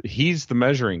is. He's the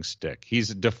measuring stick. He's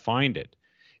defined it.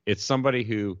 It's somebody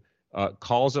who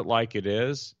calls it like it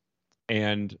is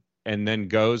and then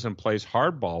goes and plays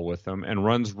hardball with them and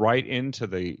runs right into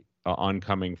the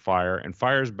oncoming fire and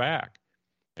fires back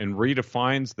and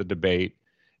redefines the debate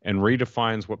and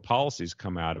redefines what policies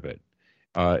come out of it.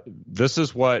 This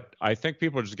is what I think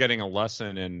people are just getting a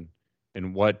lesson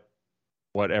in what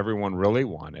everyone really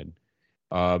wanted.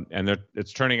 And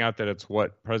it's turning out that it's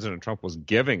what President Trump was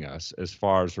giving us as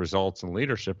far as results and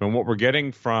leadership. And what we're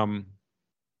getting from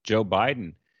Joe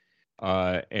Biden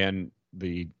and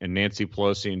Nancy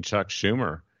Pelosi and Chuck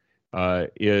Schumer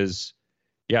is,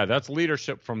 that's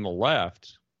leadership from the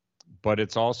left. But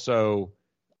it's also,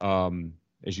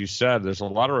 as you said, there's a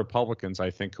lot of Republicans,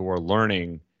 I think, who are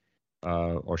learning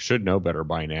or should know better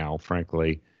by now,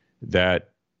 frankly, that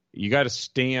you got to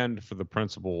stand for the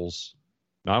principles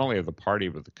not only of the party,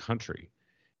 but the country.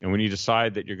 And when you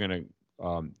decide that you're going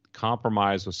to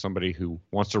compromise with somebody who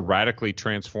wants to radically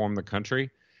transform the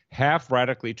country, half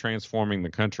radically transforming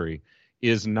the country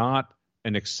is not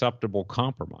an acceptable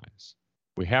compromise.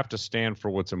 We have to stand for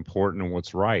what's important and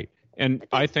what's right. And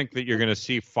I think that you're going to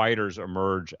see fighters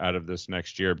emerge out of this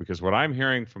next year, because what I'm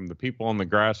hearing from the people on the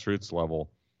grassroots level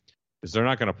is they're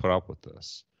not going to put up with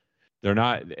this. They're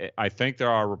not. I think there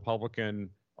are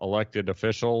Republican elected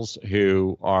officials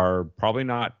who are probably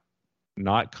not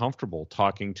comfortable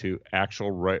talking to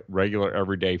actual regular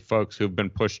everyday folks who've been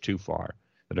pushed too far,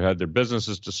 that have had their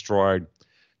businesses destroyed,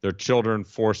 their children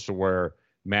forced to wear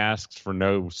masks for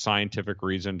no scientific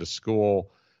reason to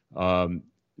school,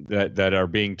 that are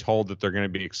being told that they're going to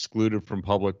be excluded from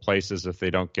public places if they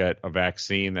don't get a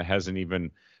vaccine that hasn't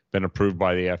even been approved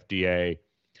by the FDA,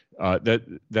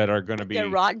 that are going to be... They're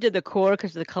rotten to the core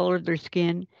because of the color of their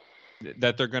skin.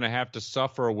 That they're going to have to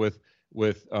suffer with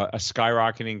a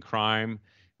skyrocketing crime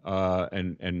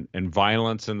and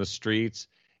violence in the streets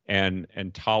and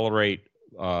tolerate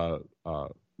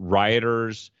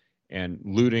rioters and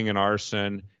looting and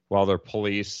arson while their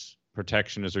police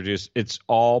protection is reduced. It's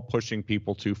all pushing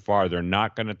people too far. They're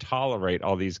not going to tolerate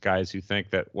all these guys who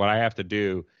think that what I have to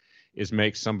do is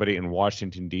make somebody in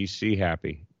Washington, D.C.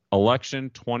 happy. Election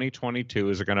 2022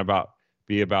 is going to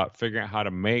be about figuring out how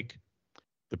to make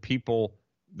the people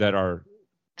that are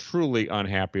truly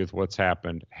unhappy with what's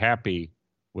happened happy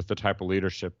with the type of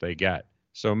leadership they get.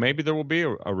 So maybe there will be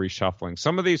a reshuffling.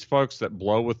 Some of these folks that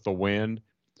blow with the wind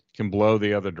can blow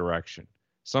the other direction.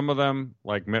 Some of them,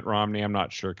 like Mitt Romney, I'm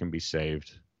not sure can be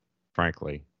saved,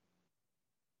 frankly.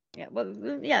 Yeah,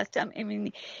 well, yes. I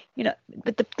mean,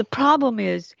 but the problem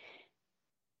is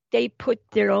they put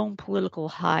their own political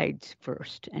hides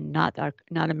first and not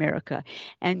America.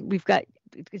 And we've got,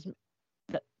 because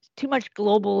too much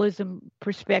globalism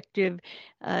perspective.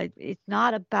 It's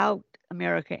not about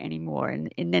America anymore.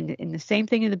 And then in the same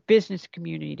thing in the business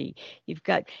community, we've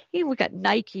got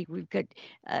Nike, we've got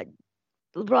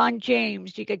LeBron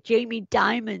James, you got Jamie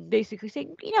Dimon basically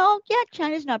saying, yeah,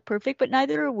 China's not perfect, but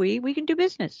neither are we. We can do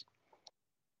business.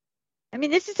 I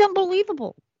mean, this is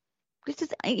unbelievable. This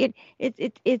is it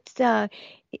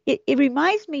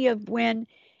reminds me of when,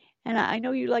 and I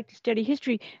know you like to study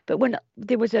history, but when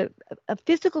there was a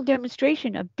physical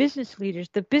demonstration of business leaders,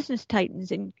 the business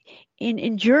titans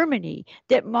in Germany,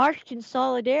 that marched in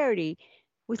solidarity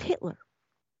with Hitler.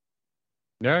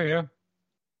 Yeah.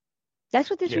 That's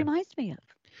what this reminds me of.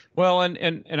 Well,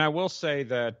 and I will say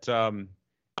that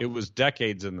it was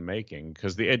decades in the making,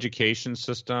 because the education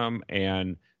system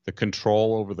and the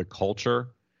control over the culture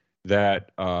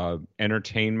that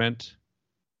entertainment,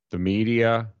 the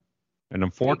media, and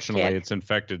unfortunately it's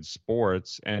infected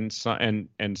sports and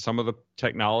some of the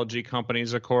technology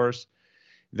companies, of course,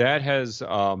 that has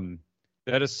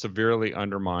severely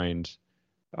undermined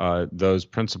those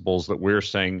principles that we're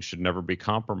saying should never be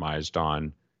compromised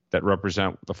on, that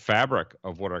represent the fabric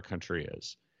of what our country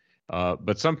is.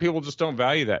 But some people just don't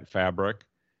value that fabric.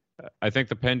 I think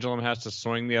the pendulum has to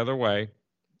swing the other way,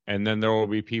 and then there will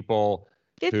be people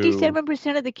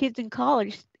 57% of the kids in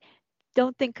college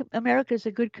don't think America is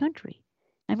a good country.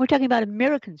 And we're talking about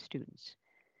American students.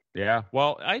 Yeah.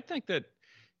 Well, I think that,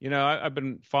 I've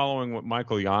been following what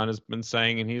Michael Yon has been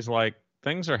saying, and he's like,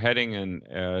 things are heading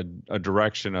in a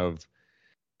direction of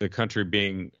the country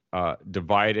being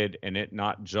divided, and it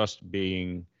not just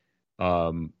being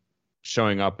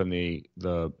showing up at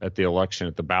the election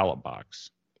at the ballot box.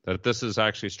 That this is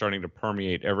actually starting to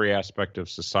permeate every aspect of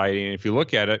society. And if you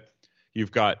look at it,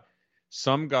 you've got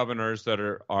some governors that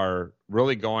are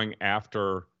really going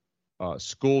after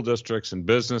school districts and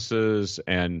businesses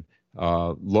and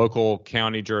local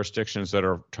county jurisdictions that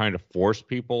are trying to force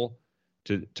people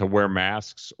to wear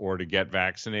masks or to get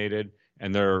vaccinated,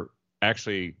 and they're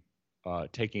actually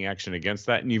taking action against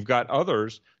that. And you've got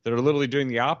others that are literally doing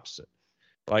the opposite.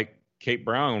 Like Kate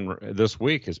Brown this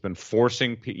week has been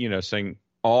forcing, saying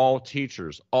all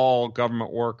teachers, all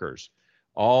government workers,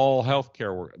 all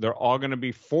healthcare workers, they're all going to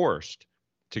be forced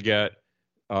to get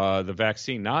the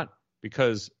vaccine, not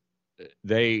because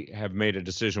they have made a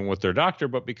decision with their doctor,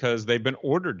 but because they've been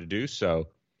ordered to do so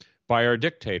by our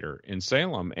dictator in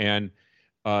Salem. And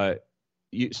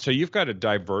so you've got a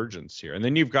divergence here. And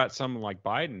then you've got someone like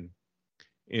Biden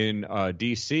in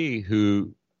D.C.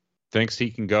 who thinks he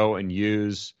can go and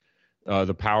use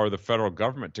the power of the federal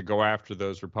government to go after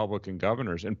those Republican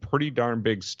governors in pretty darn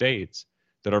big states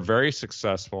that are very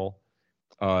successful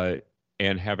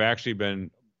and have actually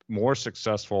been more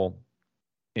successful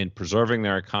in preserving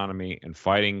their economy and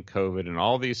fighting COVID and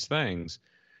all these things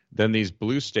than these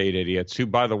blue state idiots who,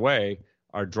 by the way,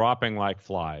 are dropping like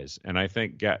flies. And I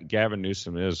think Gavin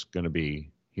Newsom he's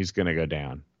going to go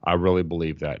down. I really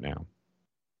believe that now.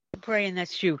 I'm praying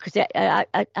that's true, because I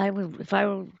would, if I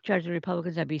were in charge of the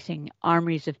Republicans, I'd be seeing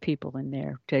armies of people in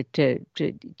there to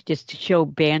just to show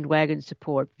bandwagon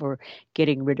support for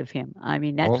getting rid of him. I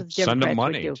mean, that's what the Democrats send them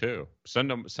money would do. too.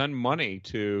 Send money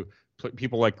to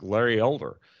people like Larry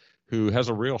Elder, who has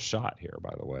a real shot here,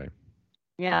 by the way.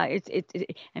 Yeah,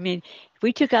 I mean, if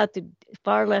we took out the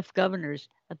far left governors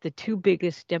of the two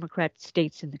biggest Democrat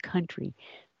states in the country,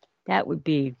 that would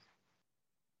be,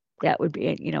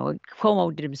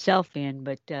 Cuomo did himself in,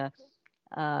 but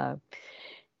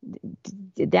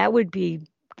that would be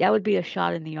a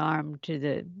shot in the arm to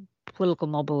the political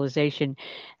mobilization,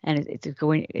 and it's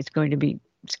going to be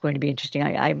interesting.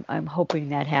 I'm hoping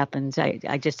that happens.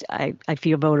 I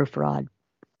feel voter fraud.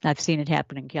 I've seen it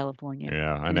happen in California.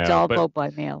 Yeah, I and know. It's all vote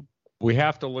by mail. We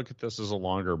have to look at this as a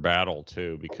longer battle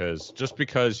too, because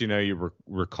you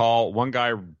recall one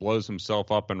guy blows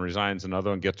himself up and resigns,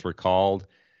 another one gets recalled.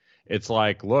 It's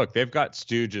like, look, they've got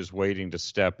stooges waiting to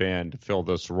step in to fill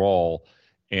this role,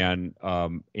 and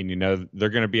they're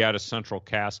going to be out of central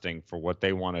casting for what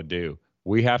they want to do.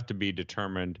 We have to be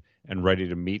determined and ready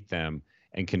to meet them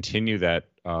and continue that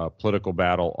political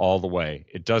battle all the way.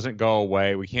 It doesn't go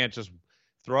away. We can't just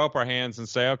throw up our hands and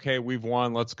say, okay, we've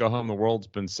won, let's go home, the world's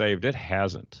been saved. It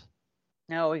hasn't.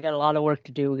 No, we got a lot of work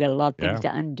to do. We got a lot of things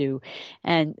to undo.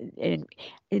 And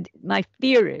my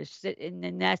fear is that,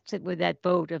 and that's it with that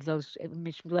vote of those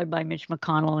led by Mitch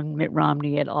McConnell and Mitt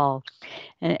Romney et al.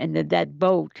 And that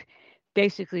vote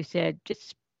basically said,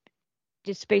 just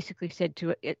basically said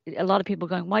to a lot of people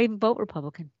going, why even vote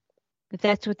Republican? If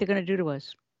that's what they're going to do to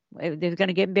us. They're going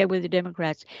to get in bed with the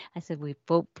Democrats. I said, we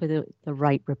vote for the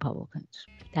right Republicans.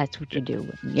 That's what you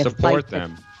do. You support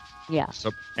them. Yeah.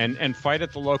 And fight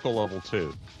at the local level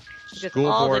too. Because School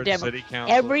all board, the city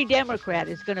council. every Democrat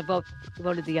is going to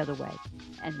voted the other way,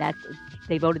 and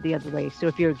they voted the other way. So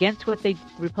if you're against what the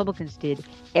Republicans did,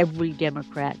 every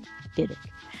Democrat did it.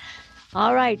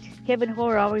 All right, Kevin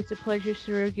Hoar, always a pleasure,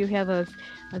 sir. You have a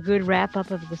good wrap up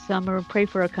of the summer. Pray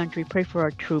for our country, pray for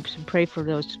our troops, and pray for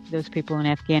those people in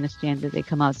Afghanistan that they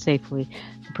come out safely.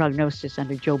 The prognosis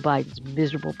under Joe Biden's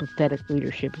miserable, pathetic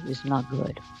leadership is not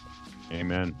good.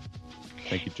 Amen.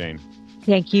 Thank you, Jayne.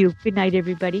 Thank you. Good night,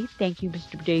 everybody. Thank you,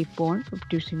 Mr. Dave Bourne, for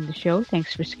producing the show.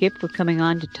 Thanks for Skip for coming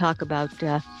on to talk about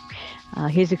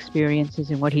his experiences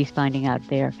and what he's finding out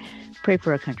there. Pray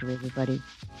for our country, everybody.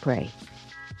 Pray.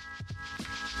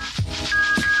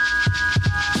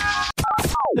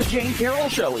 The Jayne Carroll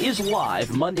Show is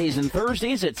live Mondays and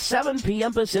Thursdays at 7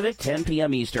 p.m. Pacific, 10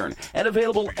 p.m. Eastern, and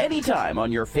available anytime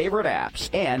on your favorite apps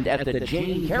and at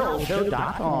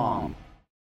thejaynecarrollshow.com.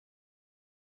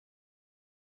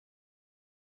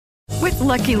 With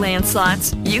Lucky Land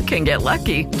Slots, you can get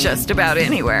lucky just about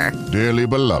anywhere. Dearly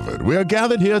beloved, we are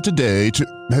gathered here today to...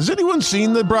 Has anyone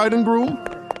seen the bride and groom?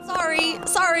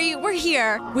 Sorry, we're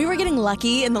here. We were getting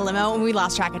lucky in the limo and we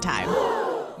lost track of time.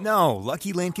 No,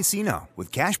 Lucky Land Casino,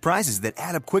 with cash prizes that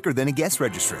add up quicker than a guest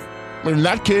registry. In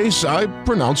that case, I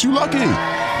pronounce you lucky.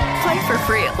 Play for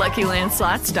free at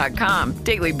LuckyLandSlots.com.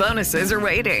 Daily bonuses are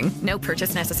waiting. No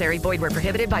purchase necessary. Void where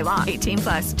prohibited by law.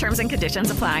 18+. Terms and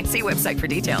conditions apply. See website for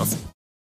details.